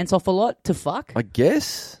take your pants off a lot to fuck? I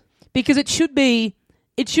guess. Because it should be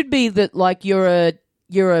that, like, you're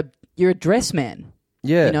a dress man.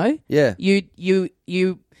 Yeah. You know? Yeah.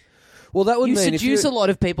 You well, that would you mean seduce a lot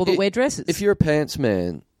of people that wear dresses. If you're a pants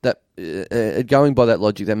man, that going by that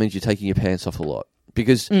logic, that means you're taking your pants off a lot.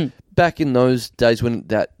 Because back in those days when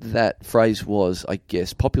that phrase was, I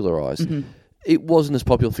guess, popularised, it wasn't as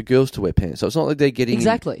popular for girls to wear pants. So it's not like they're getting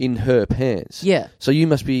in her pants. Yeah. So you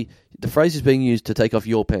must be... The phrase is being used to take off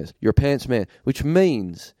your pants. You're a pants man, which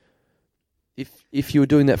means if you were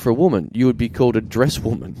doing that for a woman, you would be called a dress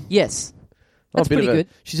woman. Yes. That's pretty good.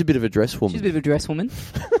 She's a bit of a dress woman. She's a bit of a dress woman.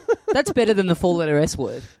 That's better than the four-letter S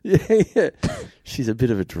word. Yeah. She's a bit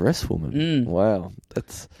of a dress woman. Wow.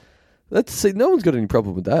 See, no one's got any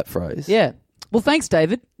problem with that phrase. Yeah. Well, thanks,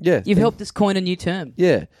 David. Yeah. You've helped us coin a new term.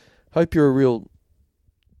 Yeah. Hope you're a real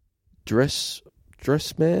dress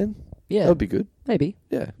man. Yeah. That would be good. Maybe.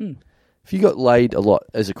 Yeah. If you got laid a lot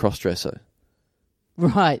as a cross-dresser.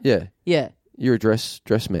 Right. Yeah. Yeah. You're a dress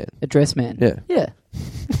man. A dress man. Yeah. Yeah.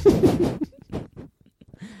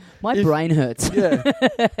 My brain hurts. Yeah.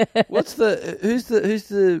 Who's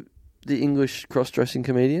the English cross-dressing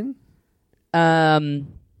comedian?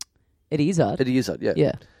 Eddie Izzard. Eddie Izzard, yeah.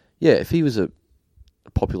 Yeah. Yeah, if he was a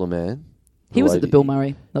popular man. He was at the Bill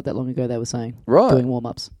Murray not that long ago, they were saying. Right. Doing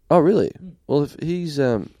warm-ups. Oh, really? Well, if he's...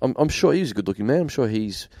 I'm sure he's a good-looking man. I'm sure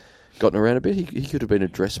he's gotten around a bit. He could have been a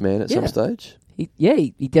dress man at some stage.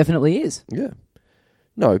 He definitely is. Yeah.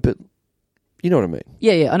 No, but you know what I mean.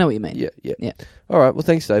 Yeah, I know what you mean. Yeah. All right, well,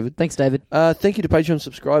 thanks, David. Thanks, David. Thank you to Patreon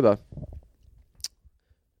subscriber.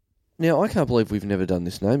 Now, I can't believe we've never done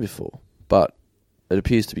this name before, but it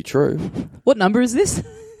appears to be true. What number is this?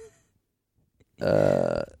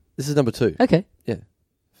 This is number 2. Okay. Yeah,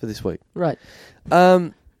 for this week. Right. Why?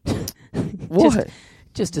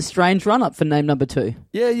 Just a strange run-up for name number 2.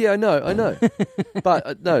 Yeah, I know.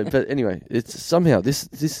 But anyway, it's somehow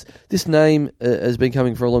this name has been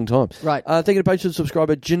coming for a long time. Right. Thank you to Patreon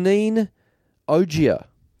subscriber Janine Ogier.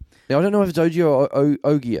 Now, I don't know if it's Ogier or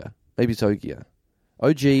Ogier. Maybe it's Ogier.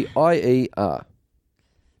 Ogier.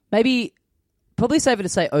 Maybe Probably safer to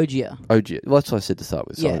say Ogier. Ogier. Well, that's what I said to start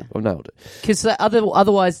with. So Yeah. I've nailed it. Because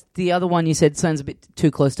otherwise, the other one you said sounds a bit too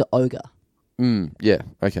close to ogre. Yeah.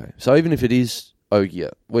 Okay. So even if it is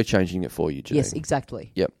Ogier, we're changing it for you, Janine. Yes,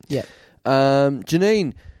 exactly. Yep. Yep.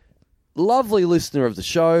 Janine, lovely listener of the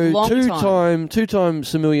show. Long Two-time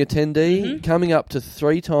Samulia attendee, coming up to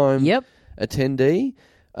 3-time attendee.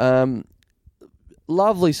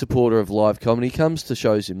 Lovely supporter of live comedy, comes to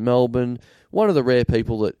shows in Melbourne. One of the rare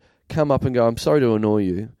people that come up and go, I'm sorry to annoy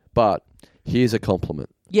you, but here's a compliment.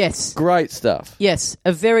 Yes. Great stuff. Yes,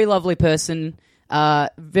 a very lovely person.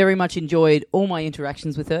 Very much enjoyed all my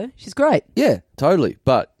interactions with her. She's great. Yeah, totally.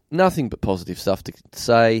 But nothing but positive stuff to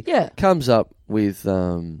say. Yeah. Comes up with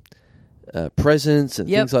presents and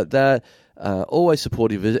things like that. Always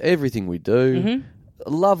supportive of everything we do. Mm-hmm.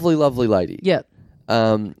 Lovely, lovely lady. Yeah.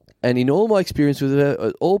 And in all my experience with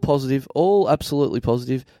her, all positive, all absolutely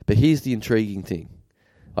positive. But here's the intriguing thing.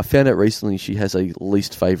 I found out recently she has a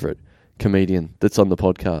least favourite comedian that's on the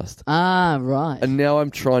podcast. Ah, right. And now I'm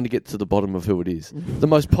trying to get to the bottom of who it is. The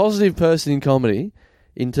most positive person in comedy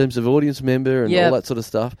in terms of audience member and all that sort of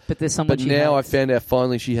stuff. But there's someone But now I found out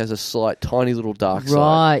finally she has a slight, tiny little dark side.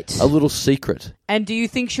 Right. A little secret. And do you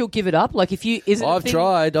think she'll give it up? Like, if you... I've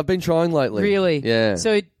tried. I've been trying lately. Really? Yeah.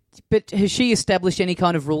 So... But has she established any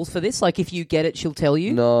kind of rules for this? Like, if you get it, she'll tell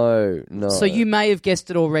you? No. So you may have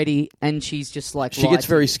guessed it already, and she's just like... She gets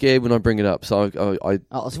very scared when I bring it up, so I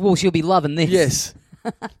well, she'll be loving this. Yes.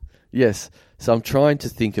 Yes. So I'm trying to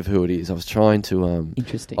think of who it is. I was trying to...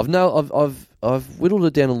 Interesting. I've whittled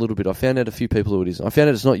it down a little bit. I found out a few people who it is. I found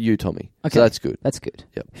out it's not you, Tommy. Okay. So that's good. That's good.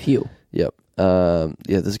 Yep. Phew. Yep.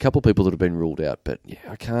 There's a couple of people that have been ruled out, but yeah,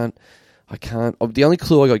 I can't. The only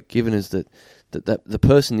clue I got given is that the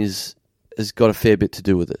person has got a fair bit to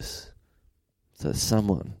do with this. So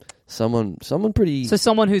someone pretty... So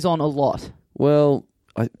someone who's on a lot. Well,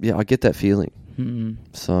 I get that feeling.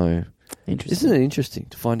 So... Interesting. Isn't it interesting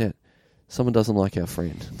to find out someone doesn't like our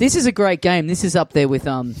friend? This is a great game. This is up there with,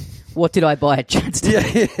 what did I buy at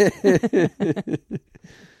Chadstone?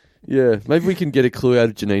 Yeah, maybe we can get a clue out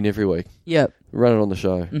of Janine every week. Yep. Run it on the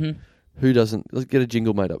show. Mm-hmm. Who doesn't... Let's get a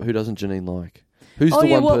jingle made up. Who doesn't Janine like? Who's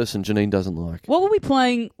person Janine doesn't like? What were we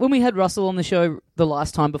playing when we had Russell on the show the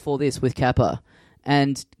last time before this with Kappa,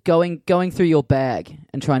 and going through your bag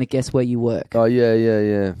and trying to guess where you work? Oh,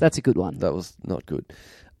 yeah. That's a good one. That was not good.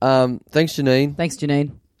 Thanks, Janine. Thanks,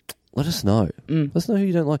 Janine. Let us know. Let us know who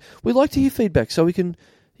you don't like. We like to hear feedback so we can,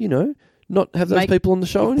 not have those people on the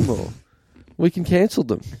show anymore. We can cancel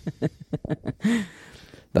them.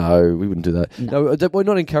 No, we wouldn't do that. No, we're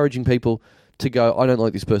not encouraging people to go, I don't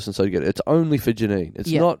like this person, so to get it. It's only for Janine.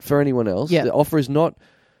 It's not for anyone else. Yeah. The offer is not...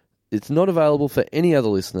 It's not available for any other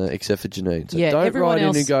listener except for Janine. So don't write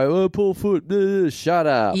in and go, oh, poor foot, shut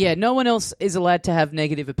up. Yeah, no one else is allowed to have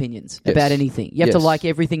negative opinions about anything. You have to like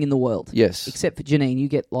everything in the world. Yes. Except for Janine, you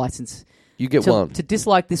get license. You get one. To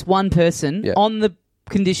dislike this one person on the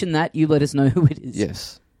condition that you let us know who it is.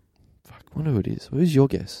 Yes. Fuck, I wonder who it is. Who's your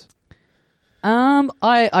guess?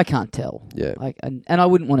 I can't tell. Yeah. And I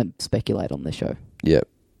wouldn't want to speculate on the show. Yeah.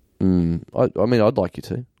 I mean, I'd like you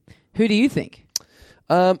to. Who do you think?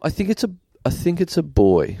 I think it's a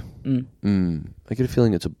boy. I get a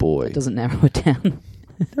feeling it's a boy. It doesn't narrow it down.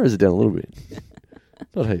 Narrows it down a little bit.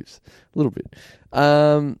 Not heaps. A little bit.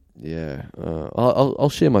 Yeah. I'll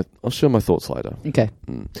share my thoughts later. Okay.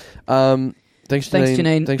 Thanks,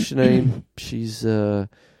 Janine. Thanks, Janine. She's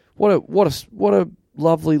what a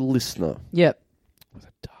lovely listener. Yep. With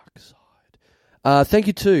a dark side. Thank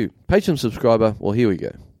you to Patreon subscriber. Well, here we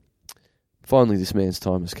go. Finally, this man's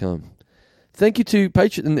time has come. Thank you to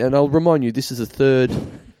Patreon, and I'll remind you, this is the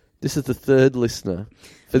third listener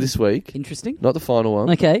for this week. Interesting. Not the final one.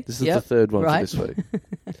 Okay. This is the third one for this week.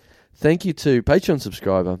 Thank you to Patreon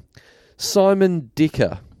subscriber Simon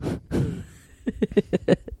Dicker.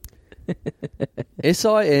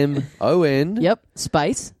 SIMON. Yep.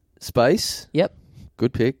 Space. Yep.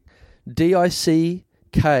 Good pick. DICKER.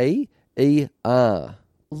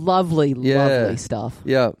 Lovely stuff.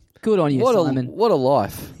 Yeah. Good on you, Simon. What a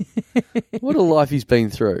life. What a life he's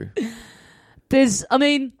been through.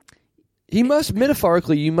 He must,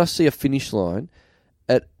 metaphorically, you must see a finish line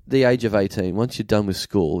at the age of 18. Once you're done with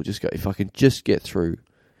school, just go, if I can just get through.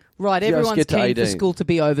 Right, everyone's keen for school to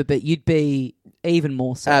be over, but you'd be even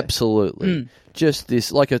more so. Absolutely. Just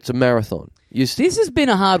this, like it's a marathon. This has been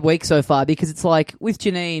a hard week so far because it's like, with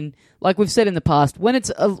Janine, like we've said in the past, when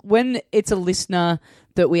it's a listener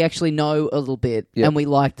that we actually know a little bit and we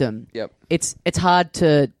like them, it's hard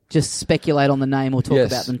to just speculate on the name or talk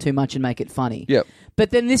about them too much and make it funny. Yep.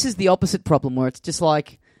 But then this is the opposite problem where it's just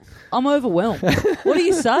like, I'm overwhelmed. What do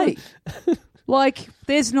you say? Like,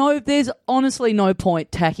 there's honestly no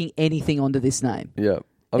point tacking anything onto this name. Yeah.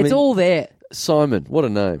 It's all there. Simon, what a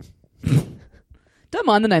name. Don't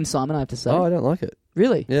mind the name Simon, I have to say. Oh, I don't like it.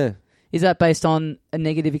 Really? Yeah. Is that based on a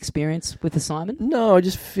negative experience with the Simon? No, I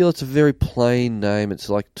just feel it's a very plain name. It's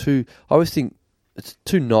like I always think it's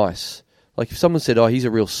too nice. Like if someone said, "Oh, he's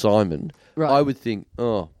a real Simon," Right. I would think,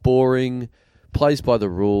 "Oh, boring, plays by the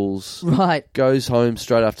rules, Right. goes home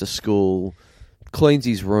straight after school, cleans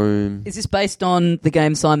his room." Is this based on the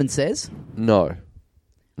game Simon Says? No,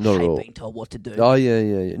 not Hate at all. being told what to do. Oh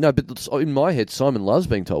yeah. No, but in my head, Simon loves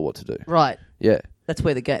being told what to do. Right. Yeah. That's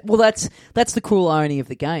where the game... Well, that's the cruel irony of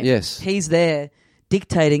the game. Yes. He's there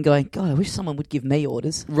dictating, going, God, I wish someone would give me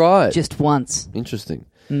orders. Right. Just once. Interesting.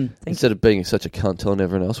 Thank Instead of being such a cunt telling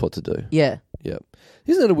everyone else what to do. Yeah. Yep.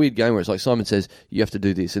 Isn't that a weird game where it's like Simon says, you have to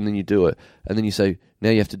do this, and then you do it, and then you say,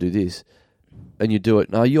 now you have to do this, and you do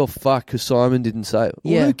it. No, you're fucked because Simon didn't say it.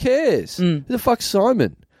 Well, Yeah. who cares? Who the fuck's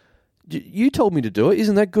Simon? You told me to do it.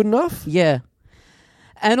 Isn't that good enough? Yeah.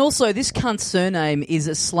 And also, this cunt's surname is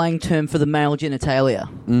a slang term for the male genitalia.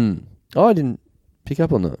 Oh, I didn't pick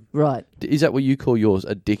up on that. Right. Is that what you call yours,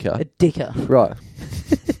 a dicker? A dicker. Right.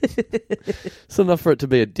 It's not enough for it to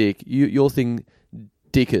be a dick. Your thing,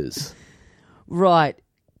 dickers. Right.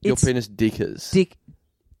 Your It's penis dickers.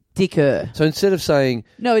 dicker. So instead of saying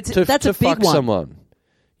No, that's a to big fuck one. someone,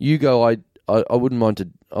 you go, I wouldn't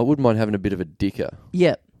mind having a bit of a dicker.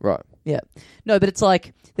 Yeah. Right. Yeah. No, but it's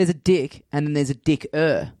like there's a dick and then there's a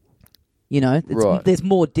dicker. You know? Right. There's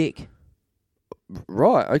more dick.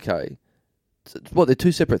 Right, okay. What, they're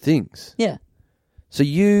two separate things? Yeah. So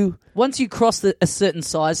you... Once you cross a certain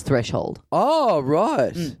size threshold. Oh,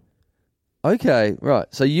 right. Okay, right.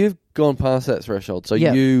 So you've gone past that threshold. So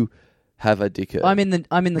Yeah. you have a dicker. I'm in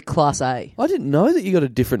the class A. I didn't know that you got a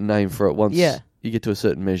different name for it once Yeah. you get to a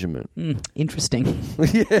certain measurement. Interesting.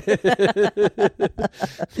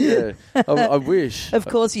 Yeah. I wish. Of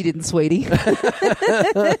course you didn't, sweetie. Fuck,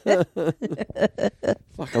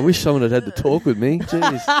 I wish someone had the talk with me.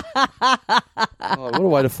 Jeez. Oh, what a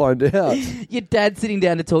way to find out. Your dad sitting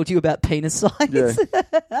down to talk to you about penis size. Yeah.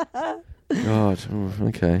 God.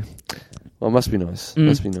 Okay. Well, it must be nice.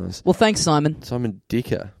 Must be nice. Well, thanks, Simon. Simon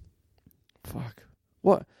Dicker. Fuck.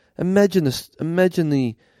 What? Imagine this. Imagine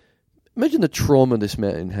the trauma this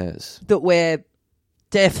man has. That we're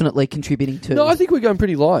definitely contributing to. No, I think we're going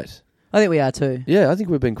pretty light. I think we are too. Yeah, I think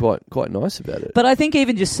we've been quite nice about it. But I think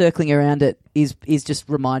even just circling around it is just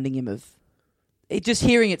reminding him of just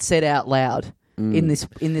hearing it said out loud in this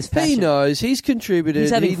fashion. He knows. He's contributed.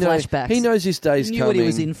 He's having knows, flashbacks. He knows this day's He knew coming. what he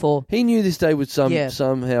was in for. He knew this day would Yeah.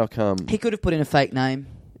 somehow come. He could have put in a fake name.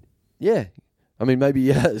 Yeah. I mean, maybe he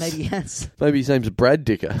has. Maybe he has. Maybe his name's Brad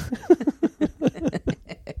Dicker.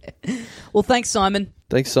 Well, thanks, Simon.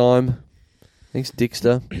 Thanks, Simon. Thanks,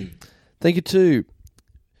 Dickster. Thank you to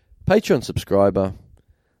Patreon subscriber,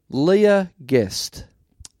 Leah Guest.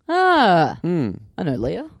 I know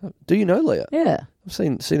Leah. Do you know Leah? Yeah. I've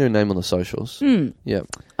seen her name on the socials. Yeah.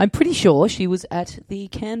 I'm pretty sure she was at the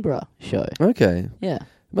Canberra show. Okay. Yeah.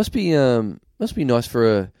 Must be nice for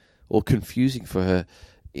her, or confusing for her.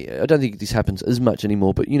 I don't think this happens as much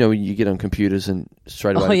anymore, but you know when you get on computers and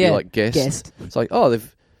straight away it'd be like guest. It's like, oh,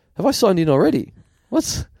 have I signed in already?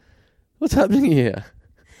 What's happening here?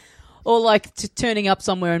 Or like turning up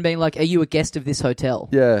somewhere and being like, "Are you a guest of this hotel?"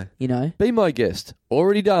 Yeah. You know. Be my guest.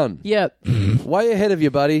 Already done. Yeah. Way ahead of you,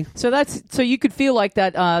 buddy. So you could feel like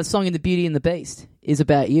that song in The Beauty and the Beast is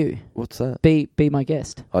about you. What's that? Be my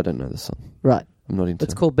guest. I don't know the song. Right. I'm not into.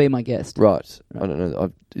 It's called Be My Guest. Right. I don't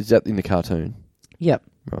know. Is that in the cartoon? Yep.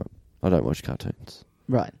 Right. I don't watch cartoons.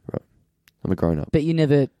 Right. I'm a grown up. But you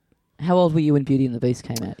never. How old were you when Beauty and the Beast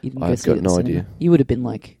came out? You didn't go I've see it got at the no cinema. idea. You would have been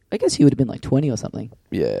like, I guess you would have been like 20 or something.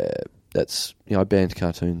 Yeah, that's I banned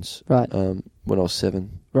cartoons. Right. When I was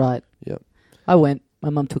 7. Right. Yep. I went. My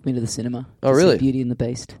mum took me to the cinema. Oh, to see really? Beauty and the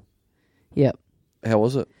Beast. Yep. How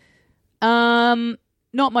was it?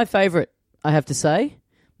 Not my favourite, I have to say.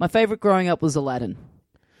 My favourite growing up was Aladdin.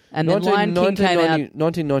 And then Lion King came out.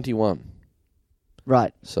 1991.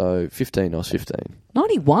 Right. So 15. I was 15.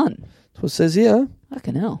 91. That's what it says here.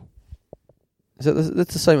 Fucking hell.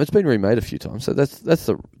 That's the same. It's been remade a few times, so that's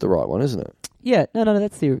the right one, isn't it? Yeah. No.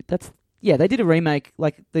 That's yeah. They did a remake,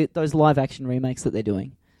 like those live action remakes that they're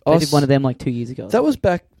doing. They did one of them like 2 years ago. That was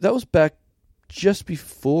back just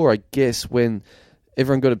before, I guess, when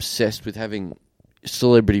everyone got obsessed with having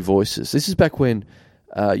celebrity voices. This is back when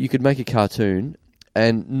you could make a cartoon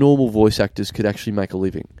and normal voice actors could actually make a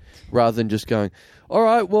living, rather than just going, all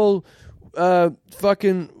right, well,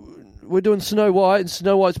 we're doing Snow White, and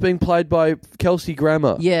Snow White's being played by Kelsey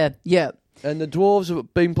Grammer. Yeah. And the dwarves are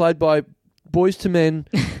being played by Boys to Men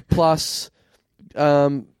plus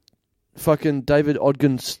fucking David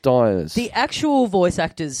Ogden Stiers. The actual voice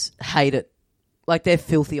actors hate it. Like, they're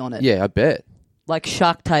filthy on it. Yeah, I bet. Like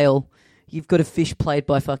Shark Tale, you've got a fish played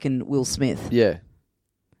by fucking Will Smith. Yeah.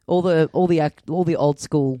 All the old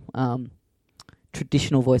school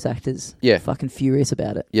traditional voice actors. Yeah. Fucking furious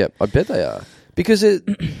about it. Yeah, I bet they are. Because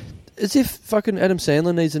as if fucking Adam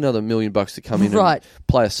Sandler needs another $1 million to come in and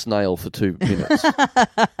play a snail for 2 minutes.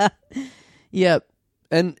 Yep.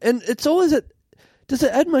 And it's always does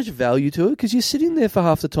it add much value to it? Because you're sitting there for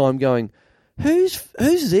half the time going, who's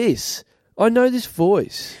this? I know this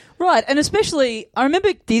voice. Right, and especially, I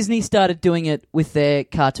remember Disney started doing it with their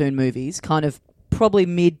cartoon movies, kind of probably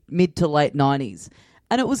mid to late 90s.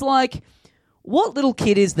 And it was like, what little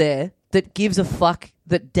kid is there that gives a fuck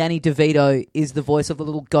that Danny DeVito is the voice of the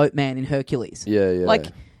little goat man in Hercules? Yeah. Like,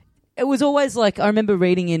 it was always like, I remember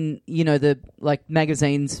reading in, the like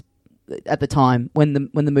magazines at the time when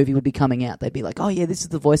the movie would be coming out, they'd be like, oh yeah, this is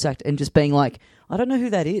the voice actor, and just being like, I don't know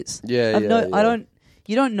who that is.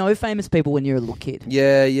 You don't know famous people when you're a little kid.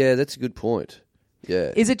 Yeah, that's a good point.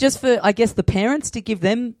 Yeah. Is it just for, I guess, the parents to give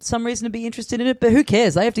them some reason to be interested in it? But who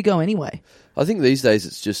cares? They have to go anyway. I think these days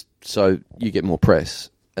it's just so you get more press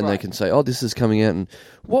and they can say, oh, this is coming out. And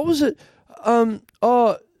what was it?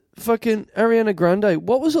 Fucking Ariana Grande.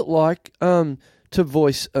 What was it like to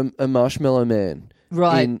voice a Marshmallow Man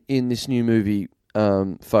in this new movie,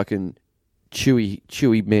 fucking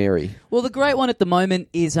Chewy Mary? Well, the great one at the moment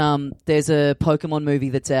is there's a Pokemon movie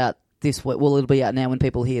that's out this week. Well, it'll be out now when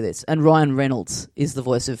people hear this. And Ryan Reynolds is the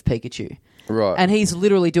voice of Pikachu. Right. And he's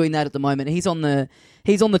literally doing that at the moment. He's on the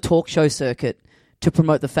talk show circuit to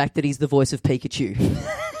promote the fact that he's the voice of Pikachu.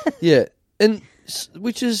 Yeah, and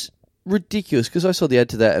which is ridiculous because I saw the ad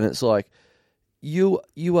to that and it's like you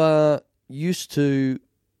are used to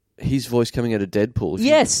his voice coming out of Deadpool.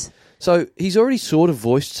 Yes. So he's already sort of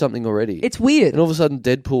voiced something already. It's weird. And all of a sudden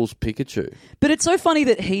Deadpool's Pikachu. But it's so funny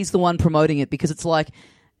that he's the one promoting it because it's like,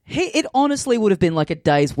 it honestly would have been like a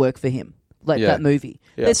day's work for him, that movie.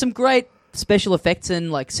 Yeah. There's some great special effects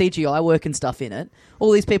and like CGI work and stuff in it.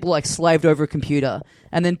 All these people like slaved over a computer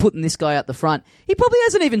and then putting this guy out the front. He probably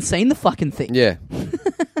hasn't even seen the fucking thing. Yeah.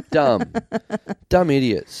 Dumb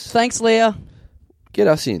idiots. Thanks, Leah. Get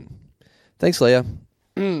us in. Thanks, Leah.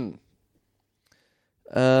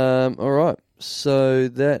 All right. So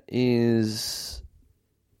that is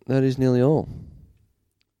nearly all.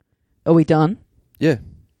 Are we done? Yeah.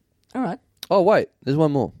 All right. Oh wait, there's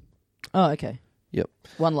one more. Oh, okay. Yep.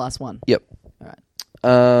 One last one. Yep. All right.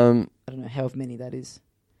 I don't know how many that is.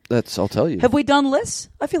 I'll tell you. Have we done less?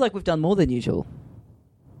 I feel like we've done more than usual.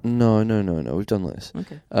 No. We've done less.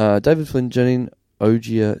 Okay. David Flynn, Janine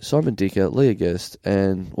Ogier, Simon Dicker, Leah Guest,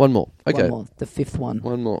 and one more. Okay. One more. The fifth one.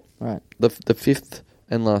 One more. All right. The fifth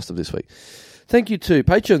and last of this week. Thank you to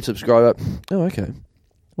Patreon subscriber. Oh, okay.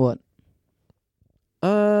 What?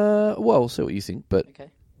 Well, we'll see what you think, but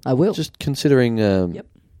okay. I will. Just considering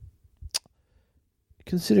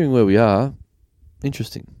considering where we are,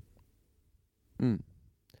 interesting.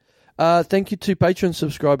 Thank you to Patreon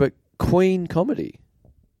subscriber Queen Comedy.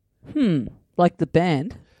 Like the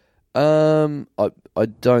band? I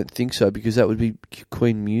don't think so because that would be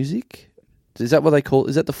Queen Music. Is that what they call?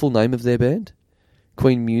 Is that the full name of their band?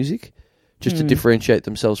 Queen Music, just to differentiate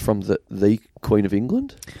themselves from the Queen of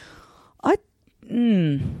England.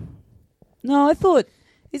 No, I thought,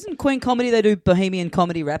 isn't Queen Comedy, they do Bohemian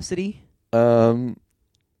Comedy Rhapsody? I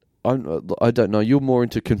don't know. You're more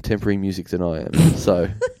into contemporary music than I am, so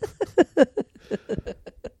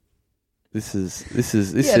this is.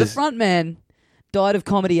 The front man died of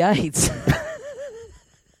comedy AIDS.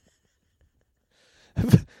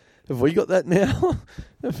 Have we got that now?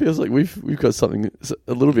 It feels like we've got something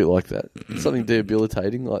a little bit like that, something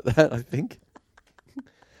debilitating like that. I think,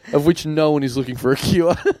 of which no one is looking for a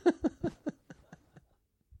cure.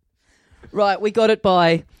 Right, we got it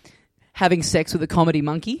by having sex with a comedy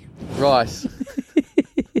monkey. Right.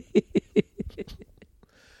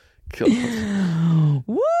 God.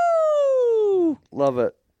 Woo! Love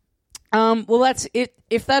it. Well, that's it.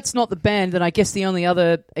 If that's not the band, then I guess the only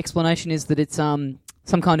other explanation is that it's some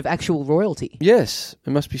kind of actual royalty. Yes,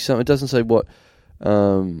 it must be some. It doesn't say what.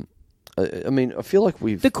 I mean, I feel like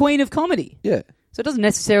we've the Queen of Comedy. Yeah. So it doesn't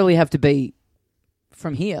necessarily have to be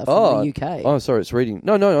from here, from the UK. Oh, sorry, it's reading.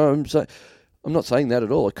 No. I'm not saying that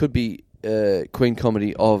at all. It could be Queen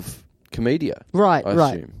Comedy of Comedia. Right. I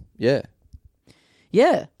assume. Yeah.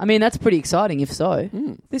 Yeah. I mean, that's pretty exciting. If so,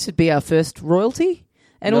 this would be our first royalty.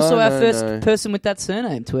 And also our first person with that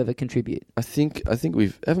surname to ever contribute. I think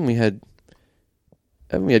we've haven't we had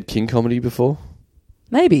King Comedy before?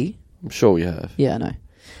 Maybe. I'm sure we have. Yeah, I know.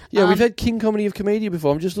 Yeah, we've had King Comedy of Comedia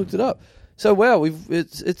before. I've just looked it up. So wow,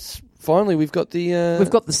 it's finally we've got the We've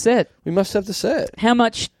got the set. we must have the set. How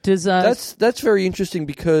much does That's very interesting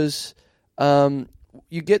because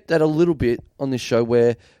you get that a little bit on this show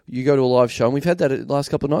where you go to a live show, and we've had that the last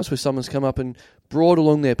couple of nights where someone's come up and brought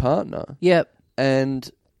along their partner, Yep. and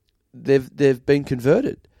they've been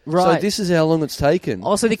converted. Right. So this is how long it's taken.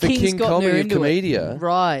 Oh, so the for King's King gotten her Comedy into of Comedia it.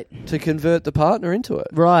 Right. to convert the partner into it.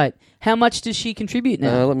 Right. How much does she contribute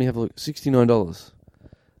now? Let me have a look. $69.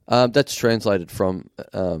 That's translated from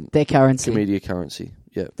Their currency. Comedia currency.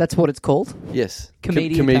 Yeah. That's what it's called? Yes.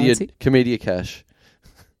 Comedia currency? Comedia cash.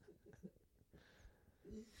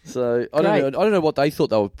 So I don't know what they thought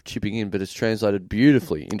they were chipping in, but it's translated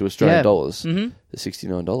beautifully into Australian dollars. Mm-hmm. The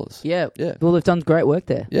 $69. Yeah. Yeah. Well, they've done great work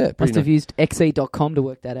there. Yeah. Must pretty have nice. used xe.com to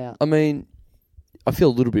work that out. I mean, I feel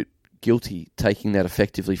a little bit guilty taking that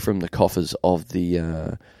effectively from the coffers of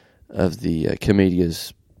the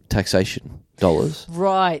Comedia's taxation dollars.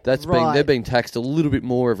 Right. They're being taxed a little bit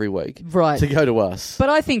more every week. Right. To go to us. But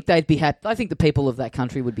I think they'd be happy. I think the people of that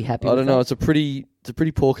country would be happy. I don't know. That. It's a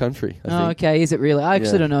pretty poor country. I think. Okay. Is it really? I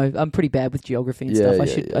actually Yeah. don't know. I'm pretty bad with geography and Yeah,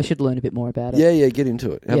 stuff. yeah, I should learn a bit more about it. Yeah, get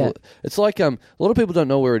into it. Yeah. It's like a lot of people don't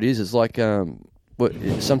know where it is. It's like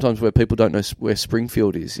sometimes where people don't know where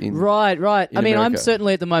Springfield is. Right. in I mean, I'm America.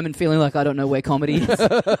 certainly at the moment feeling like I don't know where comedy is.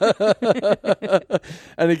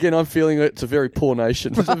 And again, I'm feeling it's a very poor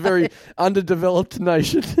nation. It's a very underdeveloped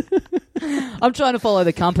nation. I'm trying to follow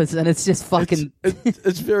the compass, and it's just fucking.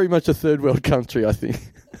 It's very much a third world country, I think.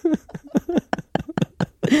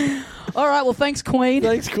 All right. Well, thanks, Queen.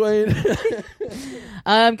 Thanks, Queen.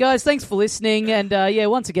 Guys, thanks for listening. And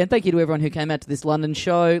once again, thank you to everyone who came out to this London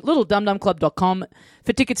show. LittleDumDumClub.com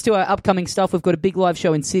for tickets to our upcoming stuff. We've got a big live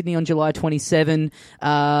show in Sydney on July 27.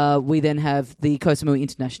 We then have the Koh Samui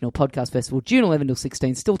International Podcast Festival, June 11 till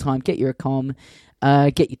 16. Still time. Get your accom.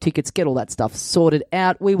 Get your tickets. Get all that stuff sorted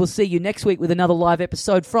out. We will see you next week with another live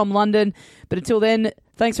episode from London. But until then,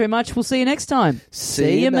 thanks very much. We'll see you next time.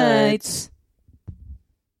 See you, mates.